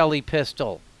as a jelly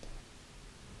pistol.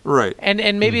 Right.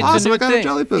 And maybe it's awesome, a new I got thing. a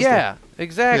jelly pistol. Yeah,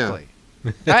 exactly.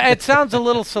 It sounds a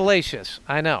little salacious.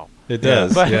 I know. It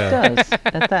does. But It does.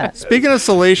 At that. Speaking of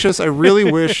salacious, I really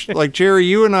wish, like, Jerry,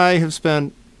 you and I have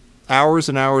spent hours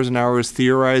and hours and hours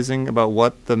theorizing about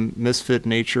what the misfit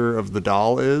nature of the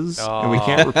doll is, and we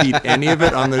can't repeat any of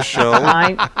it on this show.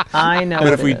 I know.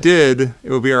 But if we did, it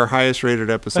would be our highest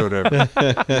rated episode ever.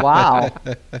 Wow.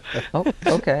 Oh,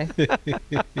 okay.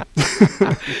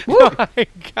 I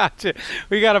gotcha.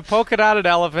 We got a polka dotted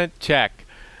elephant. Check.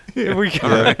 We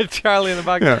got Charlie in the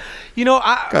box. Yeah. You know,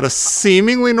 I Got a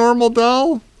seemingly normal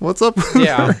doll. What's up with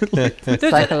yeah. her?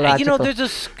 There's Psychological. there's a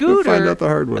scooter. We'll find out the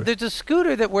hard way. There's a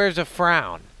scooter that wears a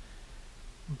frown.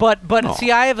 But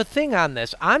see, I have a thing on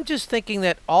this. I'm just thinking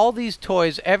that all these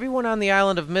toys, everyone on the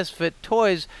island of Misfit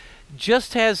Toys,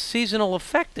 just has seasonal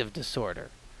affective disorder.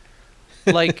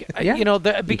 Like Yeah. you know,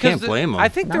 because can't blame 'em. I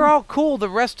think they're all cool. The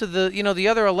rest of the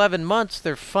other 11 months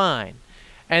they're fine.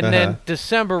 And then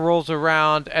December rolls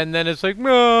around, and then it's like,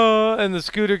 no, and the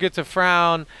scooter gets a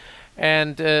frown,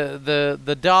 and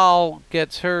the doll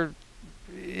gets her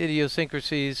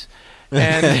idiosyncrasies,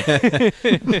 and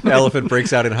Elephant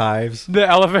breaks out in hives. the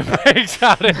elephant breaks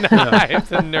out in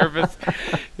hives and nervous.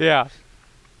 Yeah.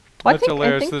 Well, That's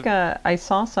hilarious. I think I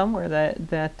saw somewhere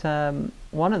that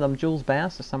one of them, Jules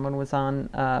Bass or someone, was on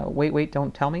Wait, Wait,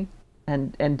 Don't Tell Me,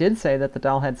 and did say that the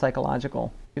doll had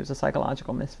psychological. She was a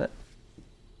psychological misfit.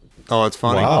 Oh, it's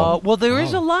funny. Wow. Well, there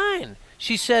is a line.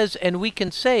 She says, and we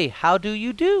can say, how do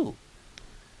you do?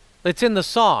 It's in the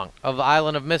song of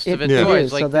Island of Misfit It Toys.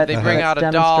 is, Like so that- they bring out that's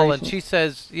a doll, and demonstration. she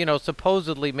says,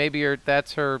 supposedly maybe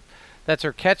that's her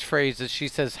catchphrase. Is she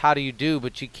says, how do you do?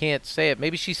 But she can't say it.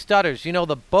 Maybe she stutters. You know,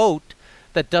 the boat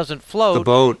that doesn't float. The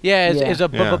boat. Yeah, is a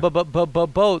Yeah.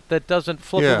 boat that doesn't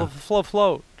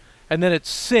float, and then it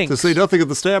sinks. To say nothing of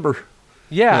the stabber.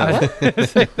 Yeah,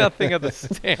 say nothing of the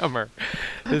stammer.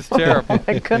 It's terrible.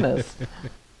 My goodness.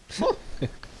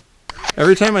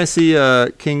 Every time I see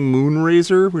King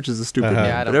Moonrazer, which is a stupid Yeah, I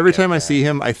name, don't but every get time I that. see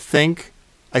him, I think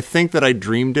that I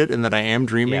dreamed it and that I am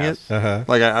dreaming Yes. it.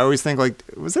 Like I always think, like,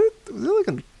 was there like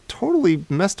a totally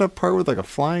messed up part with like a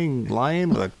flying lion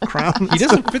with a crown? He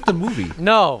doesn't fit the movie.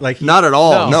 No, Like Not at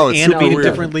all. No. No, it's super animated weird.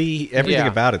 differently. Everything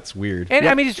Yeah. about it's weird. and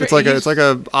I mean, It's like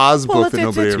a Oz well, book that it's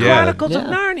nobody ever Yeah. Chronicles of Yeah.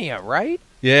 Narnia, right?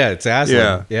 Yeah, it's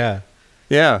Aslan. Yeah.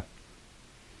 Yeah.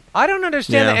 I don't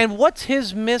understand Yeah. that. And what's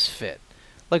his misfit?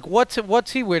 Like, what's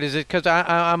he weird? Is it because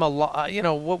I'm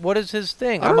what is his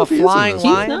thing? I I'm don't know a if he is in flying this.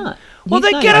 He's lion. not. Well, He's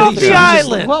then not. get He's off the just-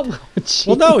 island. Well,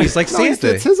 no, he's like No,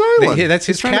 Santa. it's his island. That's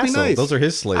his He's trying to be castle. nice. Those are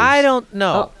his slaves. I don't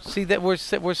know. Oh. See that we're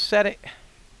setting.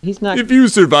 He's not. If you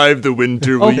survive the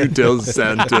winter, will you tell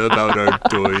Santa about our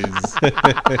toys?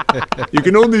 You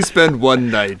can only spend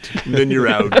one night, and then you're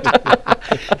out.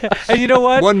 And you know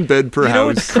what? One bed per You know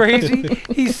what's house. crazy?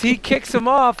 He kicks him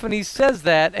off and he says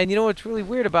that, and you know what's really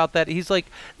weird about that? He's like,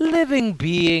 living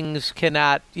beings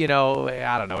cannot, I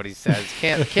don't know what he says,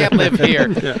 can't live here.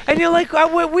 And you're like,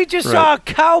 we just saw a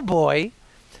cowboy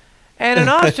and an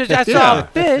ostrich. I saw a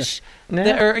fish,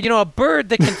 or a bird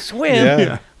that can swim.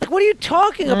 Yeah. Like, what are you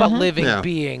talking about, living Yeah.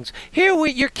 beings? Here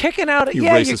you're kicking out. You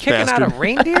You're racist kicking out a bastard.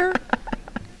 reindeer.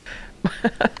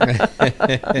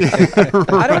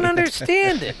 I don't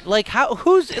understand it. Like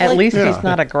who's At like, least Yeah. he's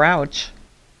not a grouch.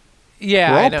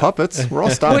 yeah, We're I all know. puppets. We're all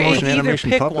stop Well, motion either animation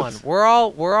pick puppets. one. We're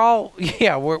all we're all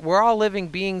living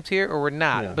beings here, or we're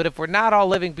not. Yeah. But if we're not all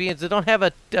living beings, they don't have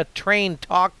a train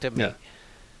talk to me. Yeah.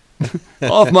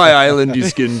 Off my island, you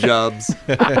skin jobs.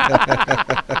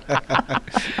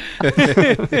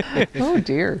 Oh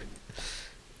dear.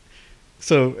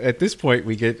 So at this point,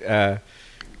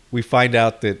 we find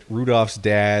out that Rudolph's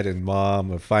dad and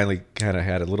mom have finally kind of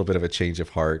had a little bit of a change of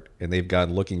heart, and they've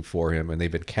gone looking for him, and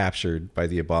they've been captured by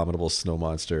the abominable snow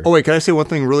monster. Oh wait, can I say one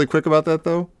thing really quick about that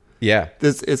though? Yeah.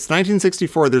 It's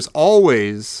 1964. There's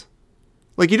always,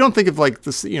 like, you don't think of like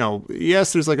this,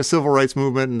 yes, there's like a civil rights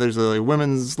movement and there's a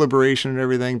women's liberation and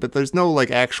everything, but there's no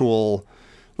like actual,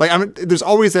 like, there's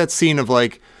always that scene of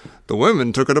like, the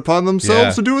women took it upon themselves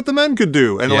Yeah. to do what the men could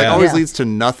do. And it like Yeah. always Yeah. leads to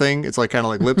nothing. It's like kind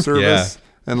of like lip service.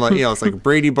 And like, it's like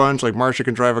Brady Bunch, like Marsha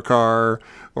can drive a car,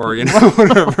 or,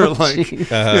 whatever, like,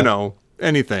 Jeez.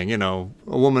 anything, a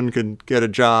woman could get a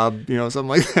job, something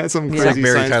like that, some It's like crazy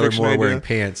Mary science Tyler fiction Moore idea. wearing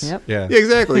pants. Yep. Yeah. Yeah,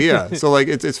 exactly. Yeah. So like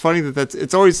it's funny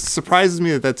it's always surprises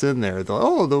me that that's in there.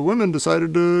 The women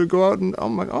decided to go out and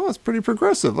I'm like, oh, it's pretty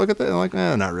progressive. Look at that. I'm like,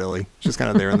 not really. It's just kind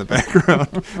of there in the background.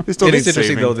 They still It need is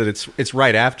interesting saving. though that it's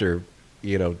right after,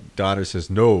 Donner says,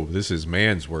 "No, this is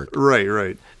man's work."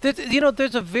 Right.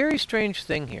 There's a very strange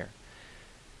thing here.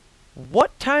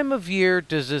 What time of year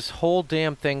does this whole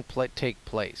damn thing take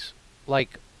place?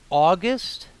 Like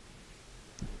August?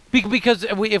 Because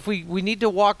if we need to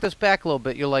walk this back a little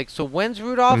bit, you're like, so when's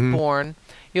Rudolph born?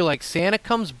 You're like, Santa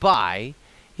comes by.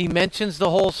 He mentions the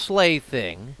whole sleigh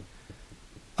thing.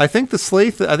 I think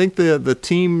the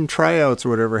team tryouts or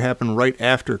whatever happened right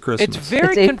after Christmas. It's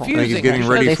very It's April. confusing. I think he's getting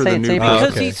actually. ready They for say the it's new April.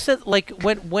 Because okay. he said, like,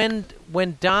 when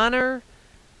Donner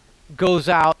goes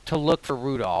out to look for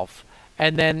Rudolph,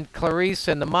 and then Clarice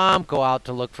and the mom go out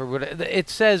to look for Rudolph, it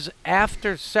says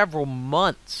after several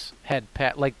months had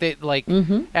passed. Like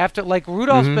after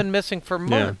Rudolph's been missing for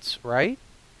months, right?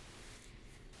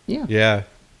 Yeah. Yeah.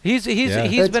 He's Yeah.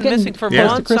 he's It's been getting missing for close to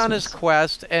months on his Christmas.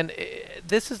 quest, and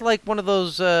this is like one of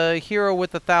those hero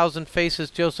with 1,000 faces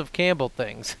Joseph Campbell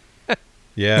things. Yeah.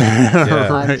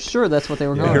 Yeah. I'm Right. sure that's what they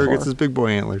were Yeah. going Here for. gets his big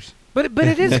boy antlers. But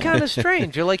it is kind of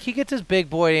strange. You're like, he gets his big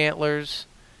boy antlers,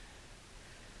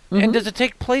 and Mhm. does it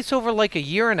take place over like a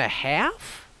year and a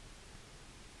half?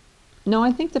 No,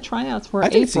 I think the tryouts were I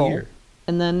think it's a April, year.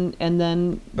 and then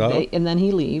Oh. and then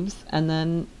he leaves, and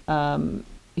then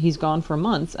he's gone for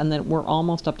months, and then we're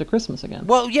almost up to Christmas again.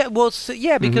 Well, yeah,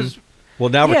 because Well,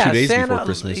 now we're yeah, 2 days Santa, before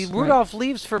Christmas. Rudolph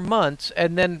leaves for months,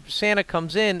 and then Santa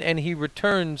comes in, and he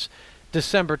returns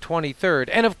December 23rd.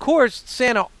 And of course,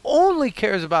 Santa only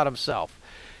cares about himself.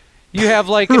 You have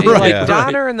like Yeah.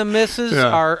 Donna and the Missus Yeah.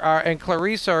 are and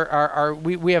Clarice are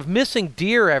we have missing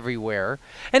deer everywhere,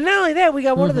 and not only that, we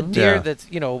got one of the deer Yeah. that's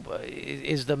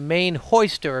is the main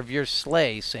hoister of your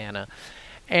sleigh, Santa,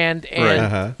 and Right.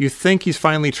 Uh-huh. You think he's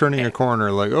finally turning a corner,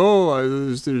 like,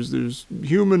 there's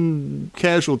human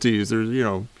casualties. There's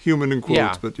human in quotes,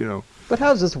 Yeah. but But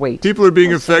how's this weight? people are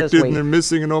being How's Santa's affected weight? and they're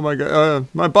missing. And oh my god,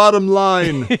 my bottom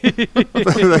line.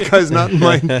 That guy's not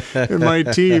in my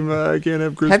team. I can't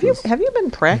have Christmas. Have you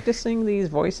been practicing these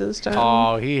voices, Tom?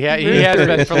 oh, he has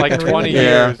been for like 20 Yeah.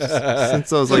 years.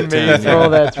 Since I was like 10. Amazing. Oh,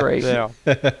 that's right. Yeah.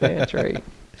 That's right.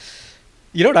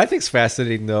 You know what I think's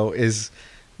fascinating though is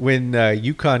when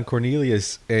Yukon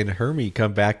Cornelius and Hermie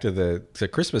come back to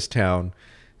Christmas Town.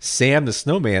 Sam the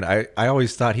snowman. I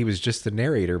always thought he was just the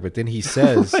narrator, but then he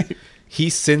says he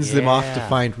sends them off to Yeah.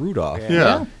 find Rudolph.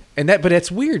 Yeah. But that's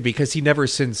weird because he never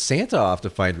sends Santa off to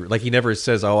find. Like he never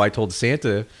says, "Oh, I told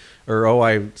Santa," or "Oh,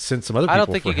 I sent some other people." I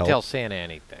don't think for you can help. tell Santa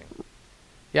anything.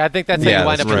 Yeah, I think that's how Yeah, you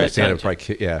wind that's up in right. the Santa dungeon.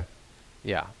 probably. Yeah.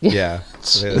 Yeah. Yeah.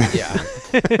 Yeah.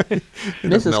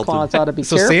 Mrs. melted. Claus ought to be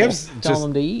So careful. Sam's Tell just-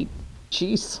 him to eat.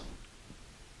 Jeez.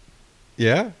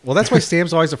 Yeah. Well, that's why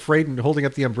Sam's always afraid and holding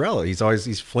up the umbrella.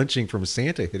 He's flinching from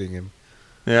Santa hitting him.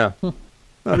 Yeah.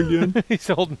 Not again. He's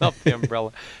holding up the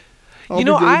umbrella. I'll You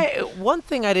be know, good. one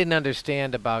thing I didn't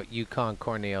understand about Yukon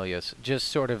Cornelius, just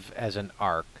sort of as an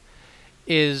arc,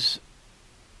 is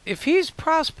if he's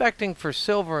prospecting for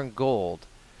silver and gold,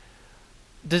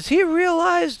 does he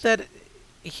realize that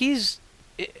he's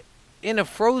in a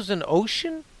frozen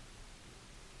ocean?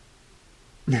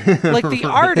 Like the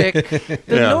Arctic, the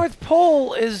Yeah. North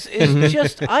Pole is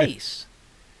just ice.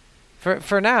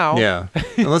 For now. Yeah.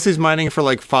 Unless he's mining for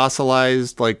like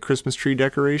fossilized like Christmas tree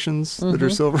decorations that are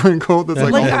silver and gold. That's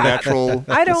like all the natural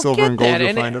I don't silver get and gold that. you'll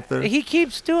And find up there. he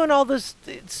keeps doing all this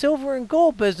silver and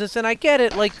gold business, and I get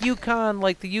it, like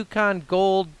the Yukon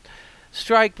gold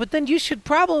strike. But then you should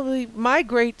probably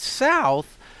migrate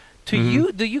south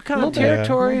to the Yukon Little bit.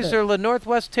 territories Yeah. or the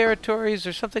Northwest territories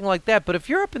or something like that. But if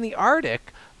you're up in the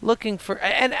Arctic looking for,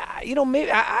 and maybe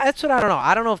that's what I don't know.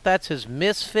 I don't know if that's his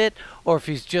misfit or if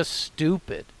he's just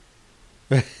stupid.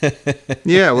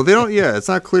 Yeah, well, they don't. Yeah, it's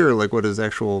not clear like what his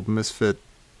actual misfit,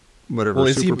 whatever. Well,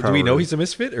 is he? superpower Do we know is. he's a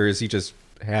misfit, or is he just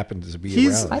happens to be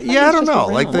He's around? I thought yeah, I he don't was know.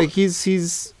 just Like around.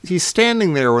 he's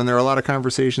standing there when there are a lot of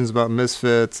conversations about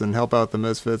misfits and help out the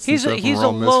misfits. He's and a stuff, and he's we're a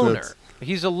all loner. misfits.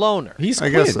 He's a loner. He's I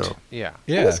Clint. guess so. Yeah.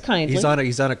 Yeah, That is kindly.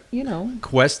 he's on a You know.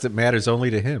 quest that matters only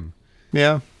to him.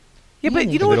 Yeah. Yeah, but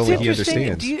you know That what's only he interesting?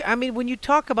 understands. When you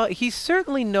talk about, he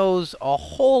certainly knows a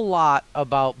whole lot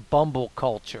about Bumble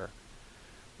culture.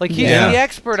 Like he's Yeah. the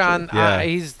expert on. Yeah.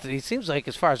 He seems like,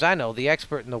 as far as I know, the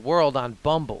expert in the world on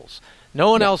Bumbles. No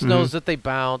one else knows that they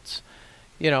bounce.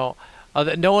 No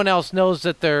one else knows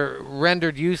that they're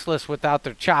rendered useless without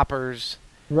their choppers.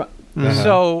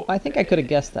 So I think I could have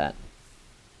guessed that.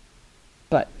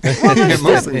 But well,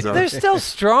 Most things are. they're still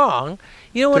strong.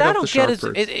 What Pick I up don't the get sharp is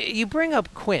parts. you bring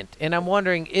up Quint, and I'm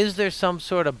wondering, is there some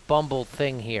sort of Bumble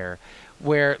thing here,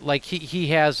 where like he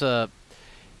has a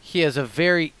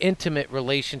very intimate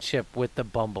relationship with the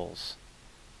Bumbles,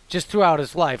 just throughout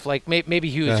his life. Like maybe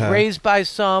he was raised by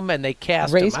some, and they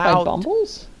cast raised him by out.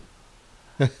 Bumbles?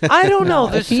 I don't know.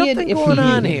 No, There's if he had- something if going he-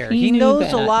 on if here. he He knew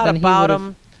knows a that, lot then he about would've-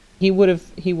 him.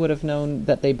 He would have known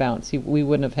that they bounce. We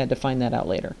wouldn't have had to find that out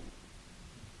later.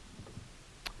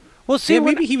 Well, see, Yeah,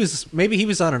 when- maybe he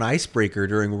was on an icebreaker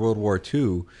during World War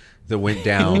II that went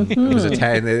down. It was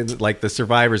attacked, and then, like the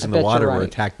survivors in the bet you're water were right.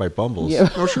 attacked by bumbles. Yeah.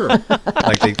 Oh sure.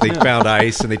 Like they found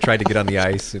ice and they tried to get on the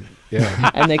ice. And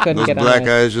yeah, And they couldn't Those get black on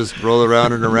it. eyes just roll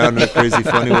around and around in a crazy,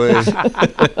 funny way.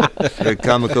 Very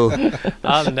comical.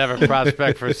 I'll never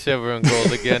prospect for silver and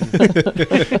gold again.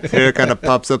 Hair kind of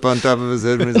pops up on top of his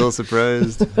head when he's all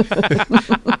surprised.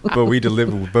 but we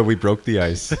broke the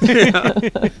ice.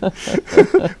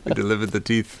 We delivered the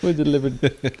teeth. We delivered.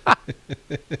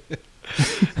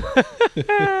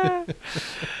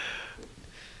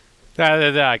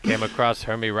 I came across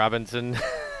Hermie Robinson.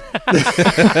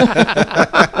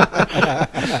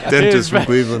 Dentist from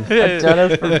Cleveland.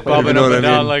 Dennis from Cleveland. Bobbing know up what and I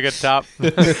down mean. like a top.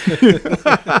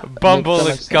 Bumble Makes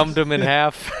and so much gummed him in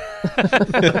half.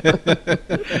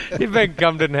 He'd been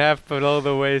gummed in half below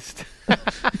the waist.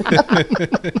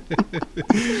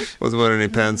 Wasn't wearing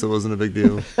any pants, so it wasn't a big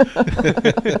deal.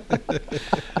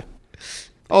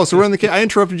 Oh, so we're in the cave. I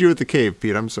interrupted you at the cave,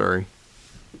 Pete. I'm sorry.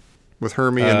 With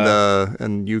Hermie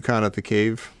and Yukon at the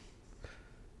cave.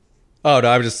 Oh no,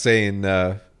 I was just saying.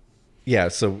 Yeah,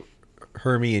 so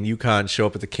Hermie and Yukon show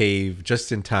up at the cave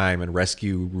just in time and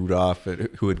rescue Rudolph,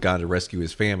 who had gone to rescue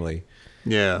his family.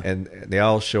 Yeah. And they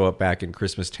all show up back in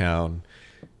Christmas Town,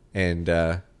 and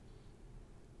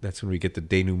that's when we get the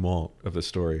denouement of the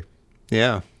story.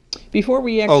 Yeah. Before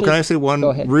we actually... Oh, can I say one Go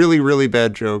ahead. really, really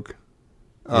bad joke?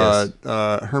 Yes.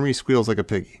 Hermie squeals like a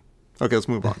piggy. Okay, let's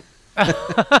move on.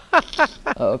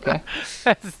 Oh, okay.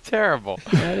 That's terrible.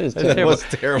 That is That's terrible. terrible. was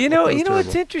terrible. You know, That was what's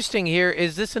terrible. interesting here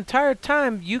is this entire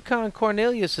time Yukon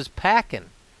Cornelius is packing.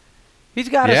 He's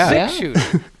got Yeah. a Yeah.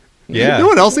 six-shooter. Yeah. You know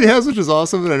what else he has, which is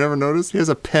awesome that I never noticed? He has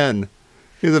a pen.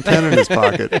 He has a pen in his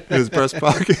pocket, in his breast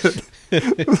pocket,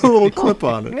 with a little clip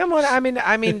on it. Come on,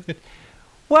 I mean,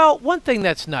 well, one thing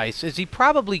that's nice is he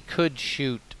probably could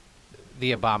shoot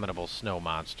the abominable snow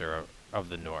monster of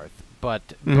the north, but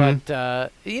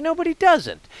but he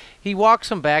doesn't. He walks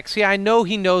him back. See, I know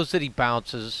he knows that he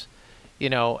bounces,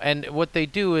 and what they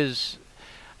do is,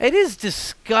 it is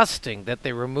disgusting that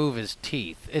they remove his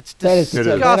teeth. It's That is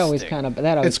disgusting. that always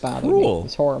It's bothered cruel. me.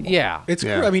 It's horrible. Yeah. It's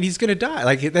Yeah. cruel. I mean, he's gonna die.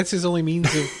 Like that's his only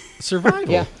means of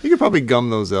survival. Yeah. He could probably gum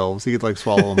those elves. He could, like,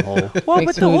 swallow them whole. Well, Make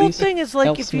but the whole smoothies, thing is like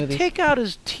elf if you smoothies. take out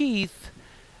his teeth,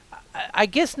 I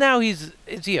guess now is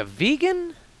he a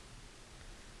vegan?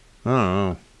 I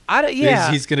don't know.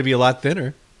 Yeah. He's gonna be a lot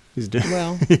thinner. He's doomed.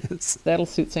 Well, Yes. that'll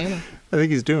suit Santa. I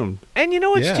think he's doomed. And you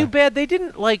know what's Yeah. too bad? They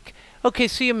didn't okay,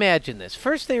 so you imagine this.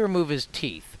 First they remove his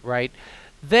teeth, right?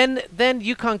 Then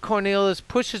Yukon Cornelius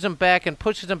pushes him back and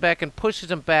pushes him back and pushes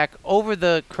him back over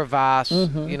the crevasse,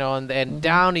 and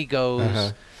down he goes.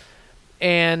 Uh-huh.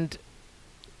 And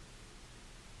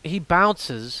he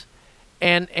bounces,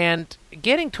 and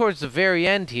getting towards the very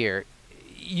end here,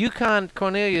 Yukon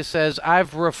Cornelius says,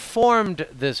 "I've reformed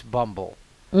this bumble."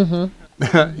 Mm-hmm.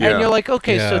 And you're like,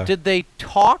 okay, so Yeah. did they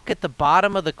talk at the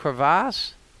bottom of the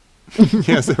crevasse?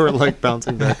 Yes, they were, like,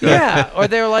 bouncing back up. Yeah, or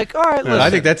they were like, all right, listen. I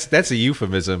think that's a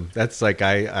euphemism. That's like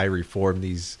I reform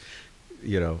these,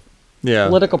 Yeah.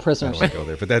 Political I don't prisoners. want to go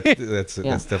there, but that's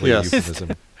Yeah. definitely Yes. a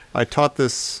euphemism. I taught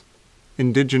this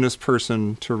indigenous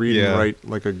person to read Yeah. and write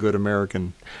like a good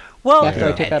American. well, After I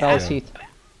Yeah. took out all his Yeah. teeth.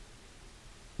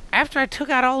 after I took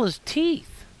out all his teeth.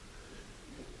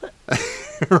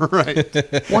 Right.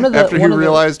 One of the After he one of the-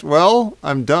 realized, well,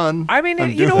 I'm done. I mean,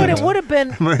 I'm you know what? It doomed. would have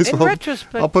been, Might as in well-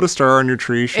 retrospect, I'll put a star on your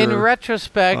tree, sure. in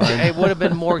retrospect, Fine. it would have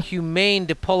been more humane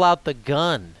to pull out the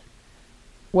gun.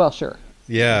 Well, sure.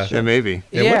 Yeah, Yeah, maybe.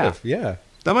 it Yeah. would have. Yeah,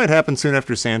 That might happen soon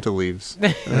after Santa leaves.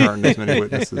 There aren't as many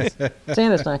witnesses.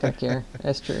 Santa's not going to care.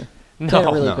 That's true. No,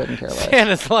 Santa really no. couldn't care less.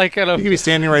 Santa's like, You could be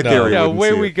standing right No. there. you yeah, wouldn't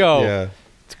where see we it. go. yeah,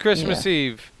 It's Christmas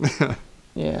Eve.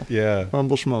 Yeah. yeah.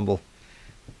 Mumble schmumble.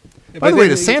 By But the way, then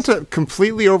does it's- Santa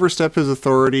completely overstep his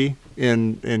authority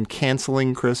in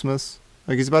canceling Christmas?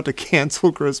 Like, he's about to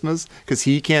cancel Christmas because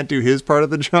he can't do his part of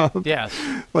the job? Yes.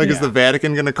 Like, is Yeah. the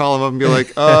Vatican going to call him up and be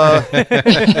like,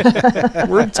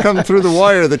 word's coming through the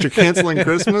wire that you're canceling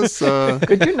Christmas?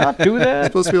 Could you not do that?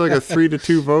 Supposed to be like a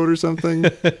 3-2 vote or something?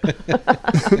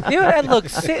 And look,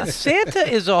 Santa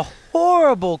is a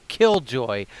horrible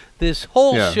killjoy. This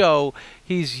whole Yeah. show,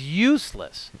 he's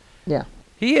useless. Yeah.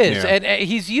 He is, Yeah. and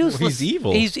he's useless. he's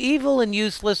evil. He's evil and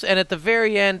useless. And at the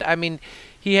very end, I mean,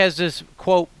 he has this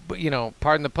quote,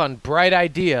 pardon the pun, bright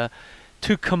idea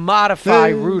to commodify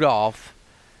Hey. Rudolph.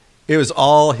 It was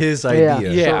all his Yeah.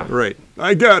 idea. Yeah. Right.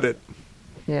 I got it.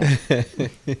 Yeah.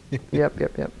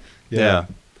 Yep. Yeah.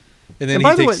 And then And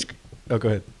by he the takes. Oh,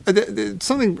 go ahead.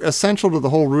 Something essential to the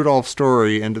whole Rudolph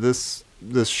story and to this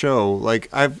show, like,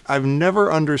 I've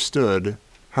never understood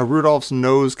how Rudolph's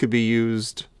nose could be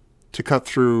used to cut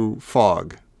through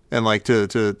fog and, like,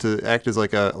 to act as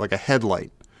like a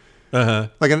headlight. Uh-huh.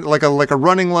 Like a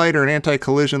running light or an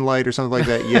anti-collision light or something like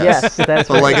that. Yes. Yes, that's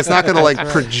But, like, it's not going to, like,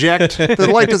 project. The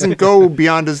light doesn't go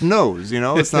beyond his nose,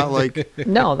 It's not like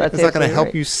No, that's it's not going to absolutely help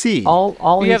right. you see.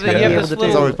 All You he's have going the- to you be have able to this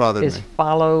It's do always bothered is me.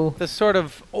 follow. The sort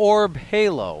of orb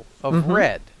halo of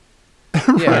red. Yeah.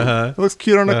 Uh-huh. It looks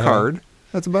cute on a card.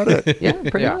 That's about it. Yeah,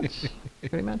 pretty Yeah. much.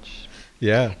 Pretty much.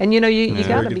 Yeah. And you Very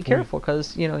got to good be point. careful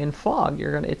because in fog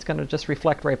it's gonna just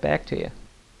reflect right back to you.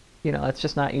 That's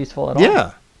just not useful at all.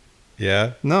 Yeah.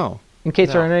 Yeah. No. In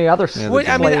case there are any other Yeah, slaves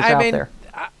I mean, out there.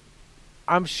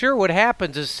 I'm sure what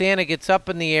happens is Santa gets up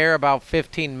in the air about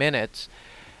 15 minutes,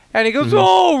 and he goes,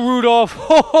 "Oh, Rudolph,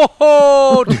 ho, ho,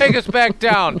 ho, take us back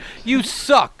down. You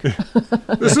suck.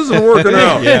 This isn't working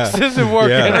out. Yeah. This isn't working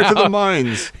Yeah. Back to the out.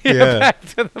 mines. Yeah. Back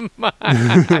to the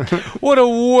mine. What a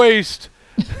waste."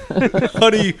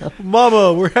 Honey,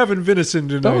 Mama, we're having venison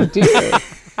Oh tonight. dear.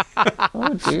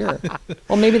 Oh dear.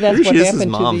 Well, maybe that's Maybe what she is his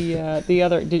happened mom. to the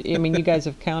other. I mean, you guys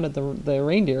have counted the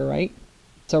reindeer, right?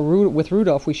 So with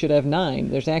Rudolph, we should have 9.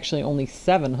 There's actually only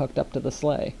 7 hooked up to the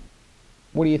sleigh.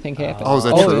 What do you think happened? Oh, is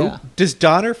that true? Yeah. Does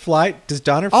Donner fly? Does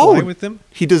Donner Oh. fly with them?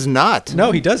 He does not.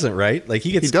 No, he doesn't. Right? Like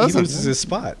he doesn't. loses his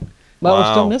spot. Well,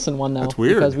 we're still Wow. missing one though. That's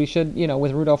weird. Because we should,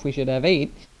 with Rudolph, we should have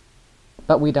 8,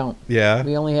 but we don't. Yeah.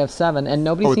 We only have 7, and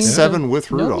nobody Oh, it's seems 7 to,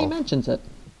 with Nobody Rudolph. mentions it.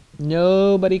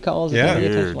 Nobody calls it Yeah. any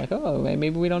attention. Weird. Like, oh,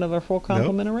 maybe we don't have our full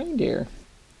complement of reindeer.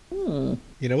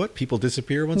 You know what? People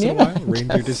disappear once Yeah, in a while. I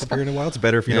Reindeer guess disappear in a while. It's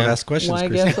better if you don't Yeah. ask questions, Well, I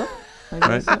Chris. guess so. I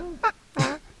guess Right.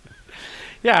 so.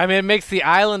 Yeah, I mean, it makes the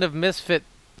island of misfit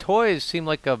toys seem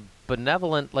like a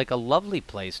benevolent, like a lovely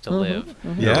place to live.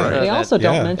 Yeah. They also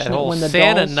don't yeah. mention That it whole when the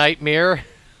Santa dolls, nightmare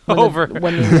when the- over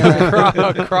when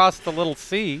the, across the little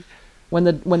sea. when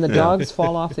the dogs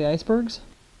fall off the icebergs.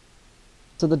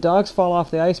 So the dogs fall off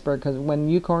the iceberg because when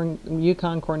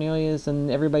Yukon Cornelius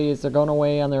and everybody they're going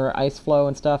away on their ice floe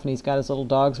and stuff, and he's got his little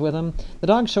dogs with him. The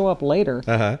dogs show up later,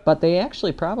 Uh-huh. but they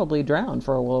actually probably drowned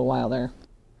for a little while there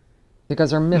because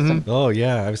they're missing. Oh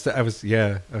yeah, I was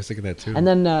thinking that too. And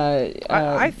then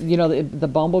I the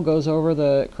bumble goes over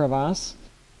the crevasse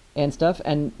and stuff,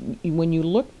 and when you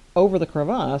look over the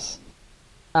crevasse,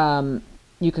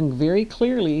 you can very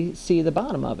clearly see the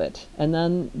bottom of it, and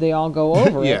then they all go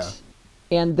over Yeah. it,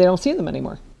 and they don't see them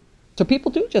anymore. So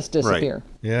people do just disappear,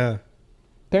 yeah.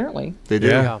 apparently. They do.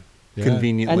 Yeah. Yeah. Yeah.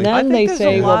 Conveniently. And I then think they there's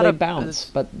say, a well, lot they of- bounce,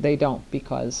 but they don't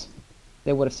because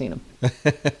they would have seen them.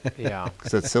 Yeah.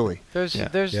 'Cause that's silly. There's Yeah.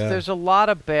 there's Yeah. there's a lot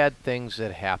of bad things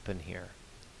that happen here.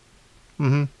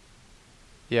 Mm-hmm.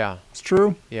 Yeah. It's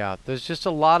true. Yeah, there's just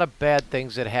a lot of bad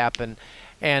things that happen,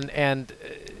 and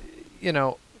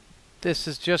this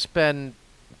has just been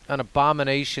an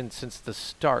abomination since the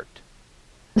start.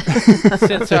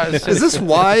 Is this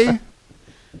why?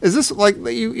 Is this like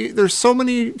there's so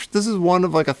many? This is one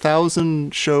of like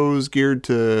 1,000 shows geared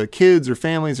to kids or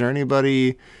families or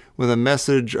anybody with a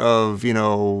message of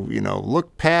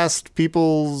look past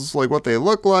people's like what they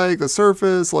look like, the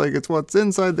surface, like it's what's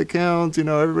inside that counts.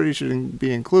 Everybody should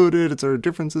be included. It's our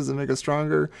differences that make us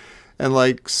stronger, and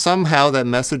like somehow that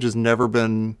message has never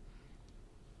been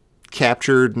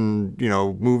captured and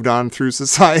moved on through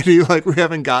society. Like we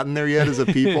haven't gotten there yet as a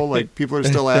people. Like people are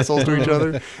still assholes to each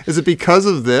other. Is it because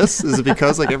of this? Is it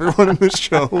because like everyone in this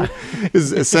show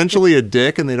is essentially a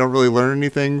dick and they don't really learn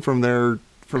anything from their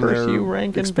Curse you,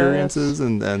 Rankin experiences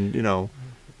and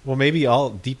Well, maybe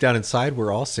all deep down inside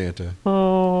we're all Santa.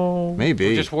 Oh, maybe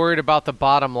We're just worried about the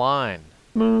bottom line.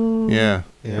 yeah.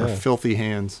 Yeah. Our filthy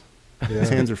hands. Yeah. His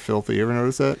hands are filthy. You ever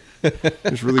notice that?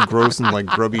 It's really gross and like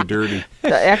grubby dirty.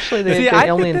 actually, See, they I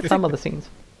only think in some of the scenes.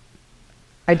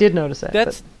 I did notice that.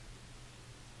 That's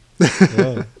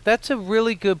Yeah. that's a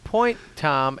really good point,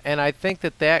 Tom, and I think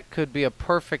that could be a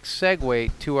perfect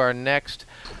segue to our next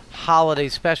holiday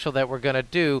special that we're going to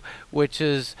do, which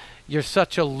is You're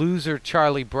Such a Loser,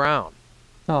 Charlie Brown.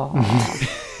 Oh,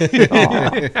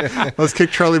 Let's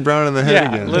kick Charlie Brown in the head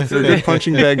Yeah, again. let's- You're a good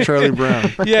punching bag Charlie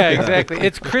Brown. Yeah, exactly.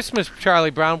 It's Christmas, Charlie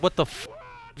Brown. What the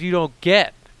you don't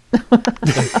get?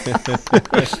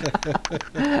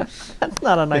 that's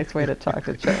not a nice way to talk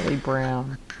to Charlie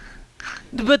Brown.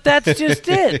 But that's just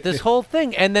it. This whole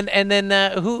thing, and then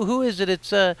who is it?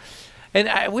 It's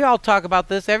we all talk about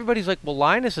this. Everybody's like, well,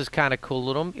 Linus is kind of cool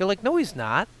with him. You're like, no, he's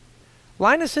not.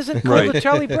 Linus isn't cool Right. with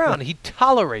Charlie Brown. He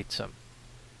tolerates him.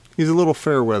 He's a little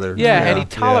fair weather. Yeah, and he Yeah.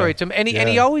 tolerates him, and he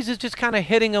Yeah. always is just kind of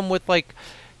hitting him with like,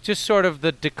 just sort of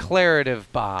the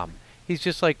declarative bomb. He's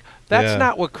just like, that's Yeah.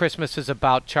 not what Christmas is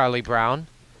about, Charlie Brown.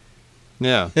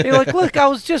 Yeah. You're like, look, I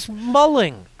was just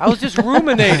mulling. I was just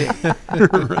ruminating.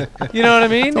 You know what I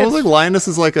mean? It's almost It's- like Linus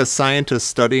is like a scientist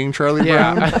studying Charlie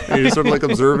Yeah. Brown. And you're sort of like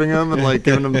observing him and like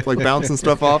giving him like bouncing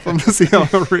stuff off him to see how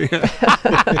he'll react.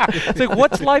 It's like,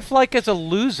 what's life like as a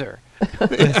loser? What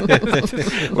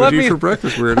let do you me eat for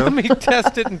breakfast, let weirdo? me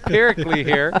test it empirically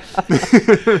here.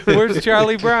 Where's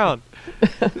Charlie Brown?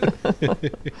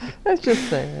 That's just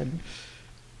sad.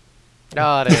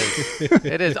 Oh, it is.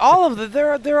 It is. All of the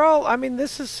they're all. I mean,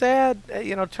 this is sad.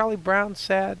 Charlie Brown's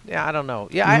sad. Yeah, I don't know.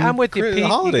 Yeah, I'm with you, The Pete. You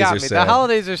holidays got are me. The sad.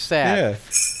 holidays are sad. Yeah.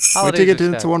 Wait Holidays till you get are to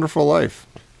sad. It's a Wonderful Life.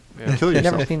 Yeah. Kill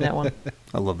yourself. Never seen that one.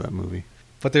 I love that movie.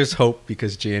 But there's hope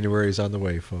because January is on the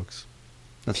way, folks.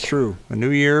 That's true. A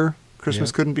new year.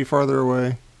 Christmas Yeah. couldn't be farther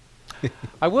away.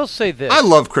 I will say this. I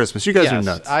love Christmas. You guys are Yes,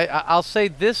 nuts. I'll say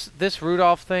this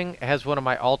Rudolph thing has one of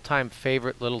my all-time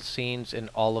favorite little scenes in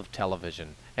all of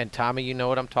television. And Tommy, you know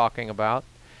what I'm talking about.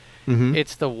 Mhm.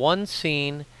 It's the one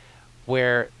scene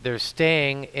where they're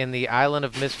staying in the island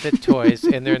of misfit toys,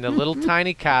 and they're in the little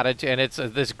tiny cottage, and it's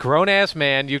this grown-ass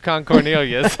man, Yukon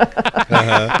Cornelius,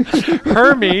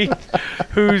 Hermie,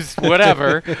 who's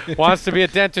whatever, wants to be a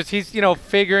dentist. He's,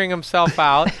 figuring himself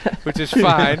out, which is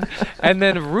fine. And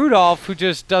then Rudolph, who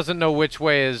just doesn't know which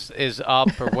way is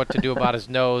up or what to do about his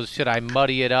nose. Should I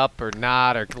muddy it up or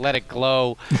not, or let it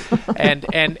glow? And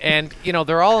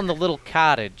they're all in the little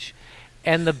cottage.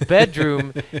 And the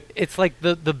bedroom, it's like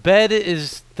the bed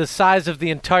is the size of the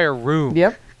entire room.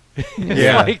 Yep.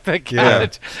 Yeah. Like the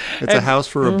cottage. It's a house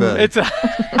for a bed. It's a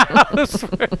house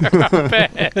for a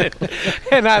bed.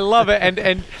 And I love it.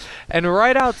 And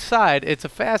right outside, it's a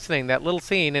fascinating, that little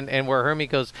scene, and where Hermie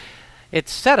goes,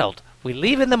 "It's settled. We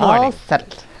leave in the morning." All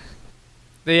settled.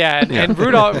 Yeah, and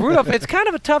Rudolph, it's kind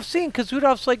of a tough scene because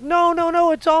Rudolph's like,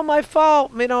 no, it's all my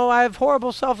fault. I have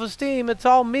horrible self-esteem. It's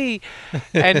all me.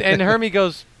 And Hermie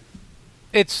goes,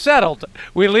 "It's settled.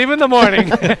 We leave in the morning."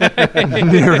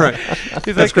 Yeah, right.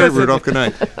 He's That's great, Rudolph. Good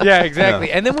night. Yeah, exactly.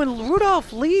 Yeah. And then when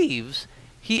Rudolph leaves,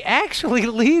 he actually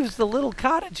leaves the little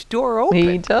cottage door open.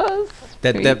 He does.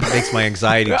 That makes my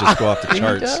anxiety just go off the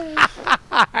charts.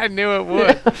 I knew it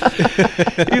would.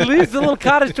 He leaves the little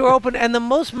cottage door open, and the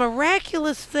most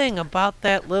miraculous thing about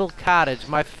that little cottage,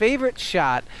 my favorite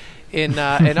shot in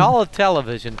all of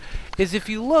television, is if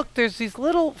you look, there's these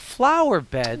little flower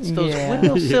beds, those Yeah.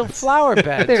 windowsill flower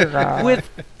beds There are. with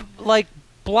like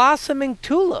blossoming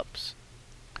tulips.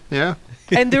 Yeah.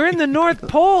 And they're in the North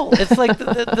Pole. It's like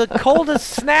the coldest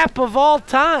snap of all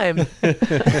time.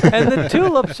 And the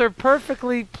tulips are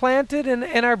perfectly planted and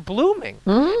are blooming.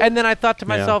 And then I thought to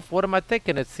myself, what am I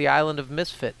thinking? It's the island of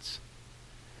misfits.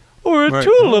 Or a Right.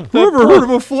 tulip. Who ever heard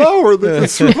of a flower that can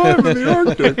survive in the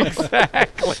Arctic?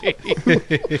 Exactly.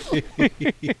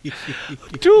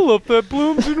 A tulip that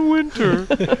blooms in winter.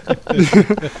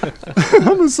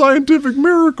 I'm a scientific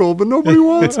miracle, but nobody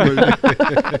wants me.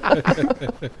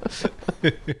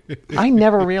 I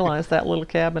never realized that little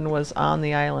cabin was on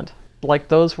the island. Like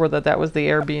those were that was the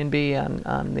Airbnb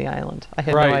on the island. I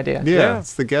had Right. no idea. Yeah,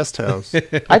 it's the guest house.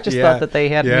 I just Yeah. thought that they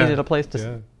had Yeah. needed a place to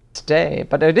Yeah. stay,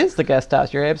 but it is the guest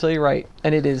house. You're absolutely right,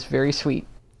 and it is very sweet.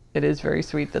 It is very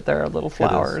sweet that there are little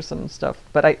flowers and stuff.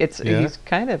 But he's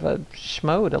kind of a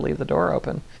schmo to leave the door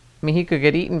open. I mean, he could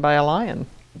get eaten by a lion.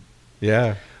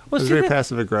 Yeah. It Well, was see, very the-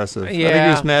 passive aggressive. I think he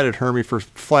Yeah. was mad at Hermie for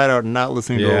flat out not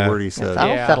listening to Yeah. a word he It's said. all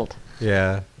Yeah. settled.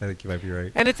 Yeah. I think you might be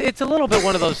right. And it's a little bit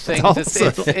one of those things. all It's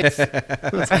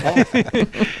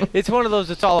one of those.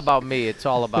 It's all about me. It's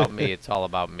all about me. It's all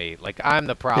about me. Like I'm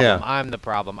the problem. Yeah. I'm the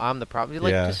problem. I'm the problem. You're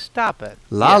like, Yeah. just stop it.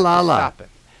 La, la, just la. Stop it.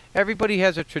 Everybody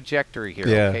has a trajectory here.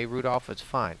 Yeah. Okay, Rudolph, it's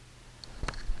fine.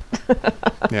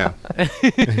 Yeah.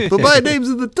 But my name's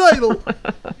in the title.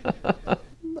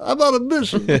 I'm on a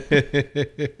mission.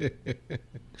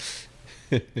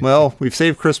 Well, we've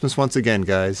saved Christmas once again,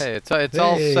 guys. Hey, it's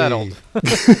all Hey. settled. Good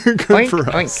Oink, for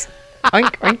oink. us.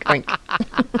 Oink, oink, oink.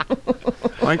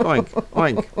 Oink, oink, oink.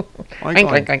 Oink, Oink,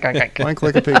 oink. oink, oink, oink. Oink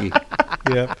like a piggy.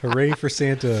 Yeah. Hooray for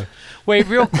Santa. Wait,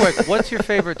 real quick. What's your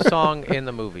favorite song in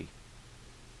the movie?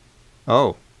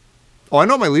 Oh. Oh, I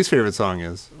know what my least favorite song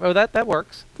is. Oh, that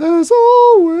works. There's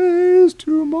always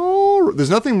tomorrow. There's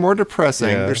nothing more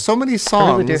depressing. Yeah. There's so many really do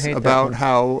songs hate that about one.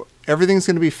 how everything's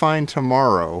going to be fine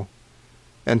tomorrow,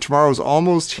 and tomorrow's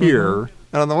almost here.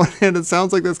 And on the one hand, it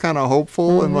sounds like that's kind of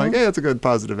hopeful and like, hey, it's a good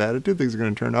positive attitude. Things are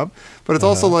going to turn up. But it's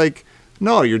also like,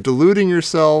 no, you're deluding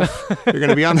yourself. You're going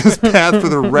to be on this path for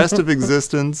the rest of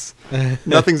existence.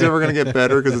 Nothing's ever going to get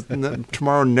better because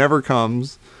tomorrow never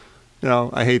comes. You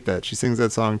know, I hate that. She sings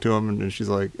that song to him, and she's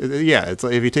like, yeah, it's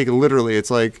like, if you take it literally,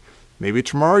 it's like, maybe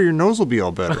tomorrow your nose will be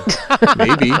all better.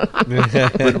 Maybe.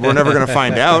 But we're never going to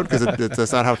find out because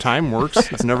that's not how time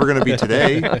works. It's never going to be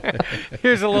today.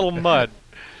 Here's a little mud.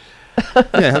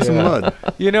 Yeah, have some mud.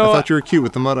 You I know, thought you were cute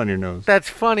with the mud on your nose. that's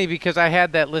funny because I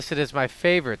had that listed as my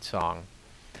favorite song.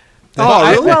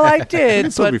 Oh, really? Well, I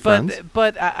did, still be friends.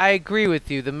 but I agree with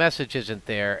you. The message isn't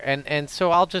there, and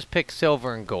so I'll just pick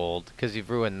Silver and Gold because you've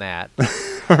ruined that.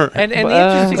 And the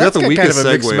interesting, That's the got weakest kind of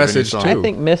a mixed segue of any message, song. too. I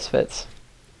think Misfits.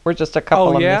 We're just a couple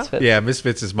Oh, of yeah? Misfits. Yeah.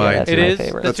 Misfits is mine. that's it my is.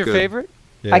 favorite. That's That's your good. favorite.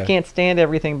 Yeah. I can't stand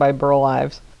everything by Burl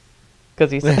Ives because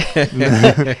he's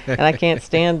and I can't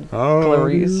stand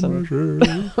Clarice. And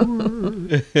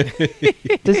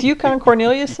does Yukon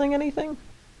Cornelius sing anything?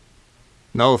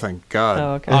 No, thank God.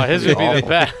 Oh, okay. Oh, his would be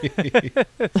the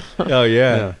best. Oh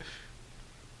yeah.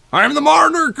 I'm the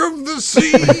monarch of the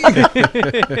sea.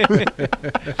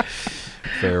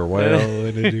 Farewell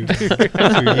and adieu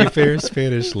to ye fair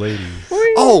Spanish ladies.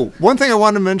 Oh, one thing I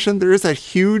wanted to mention, there is that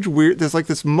huge weird, there's like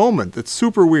this moment that's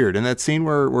super weird in that scene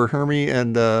where Hermie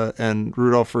and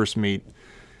Rudolph first meet.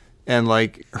 And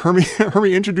like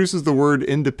Hermie introduces the word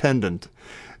independent.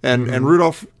 And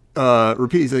Rudolph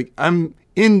repeats, he's like, I'm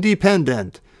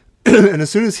independent. And as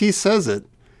soon as he says it,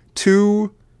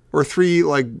 2 or 3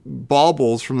 like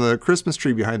baubles from the Christmas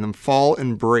tree behind them fall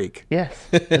and break. Yes,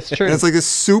 that's true. And it's like this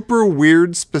super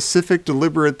weird, specific,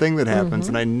 deliberate thing that happens,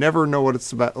 and I never know what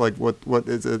it's about, like what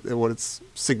its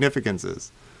significance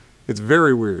is. It's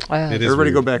very weird. Wow. It is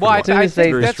Everybody weird. go back. Well, and watch. I It is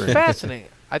very think that's strange. fascinating.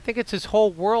 I think it's his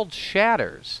whole world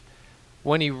shatters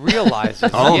when he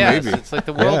realizes. Oh, yes, maybe. it's like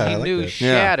the world Yeah, he I like knew that.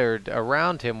 shattered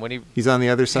around him when he He's on the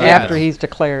other side. Yeah. After he's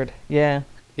declared. Yeah.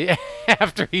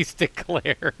 after he's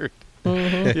declared.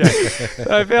 Yeah.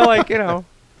 I feel like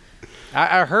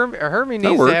Hermie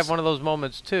needs to works. have one of those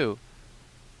moments too.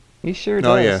 He sure Oh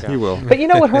does. yeah, he will. But you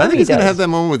know what I think Hermie he's does? gonna have that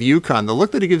moment with Yukon. The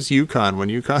look that he gives Yukon when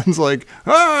Yukon's like,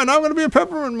 and I'm gonna be a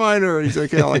peppermint miner. And he's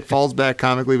like, like falls back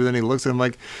comically, but then he looks at him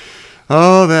like,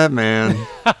 oh, that man.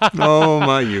 Oh,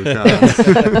 my Yukon.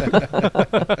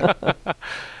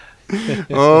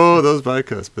 Oh, those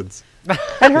bicuspids.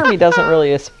 And Hermie doesn't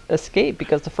really escape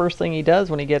because the first thing he does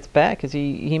when he gets back is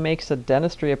he makes a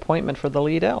dentistry appointment for the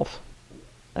lead elf.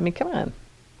 I mean, come on.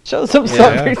 Show some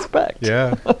self-respect.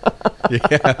 Yeah.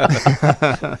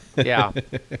 Yeah. Yeah.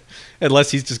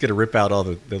 Unless he's just going to rip out all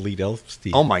the lead elf's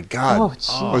teeth. Oh, my God. Oh,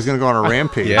 jeez. I was going to go on a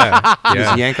rampage. Yeah. Just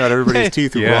Yeah. yank out everybody's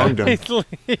teeth who Yeah. wronged him.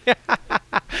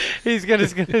 He's gonna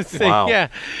say, Wow. yeah,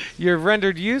 you're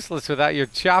rendered useless without your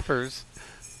choppers.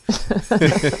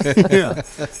 Yeah.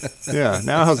 Yeah.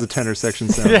 Now how's the tenor section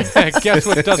sound? Yeah, guess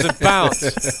what doesn't bounce?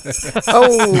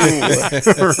 Oh,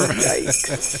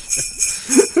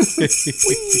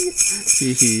 yikes.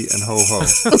 Hee hee and ho ho.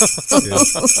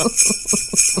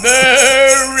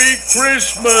 Merry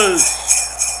Christmas!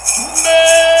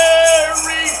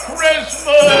 Merry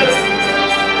Christmas!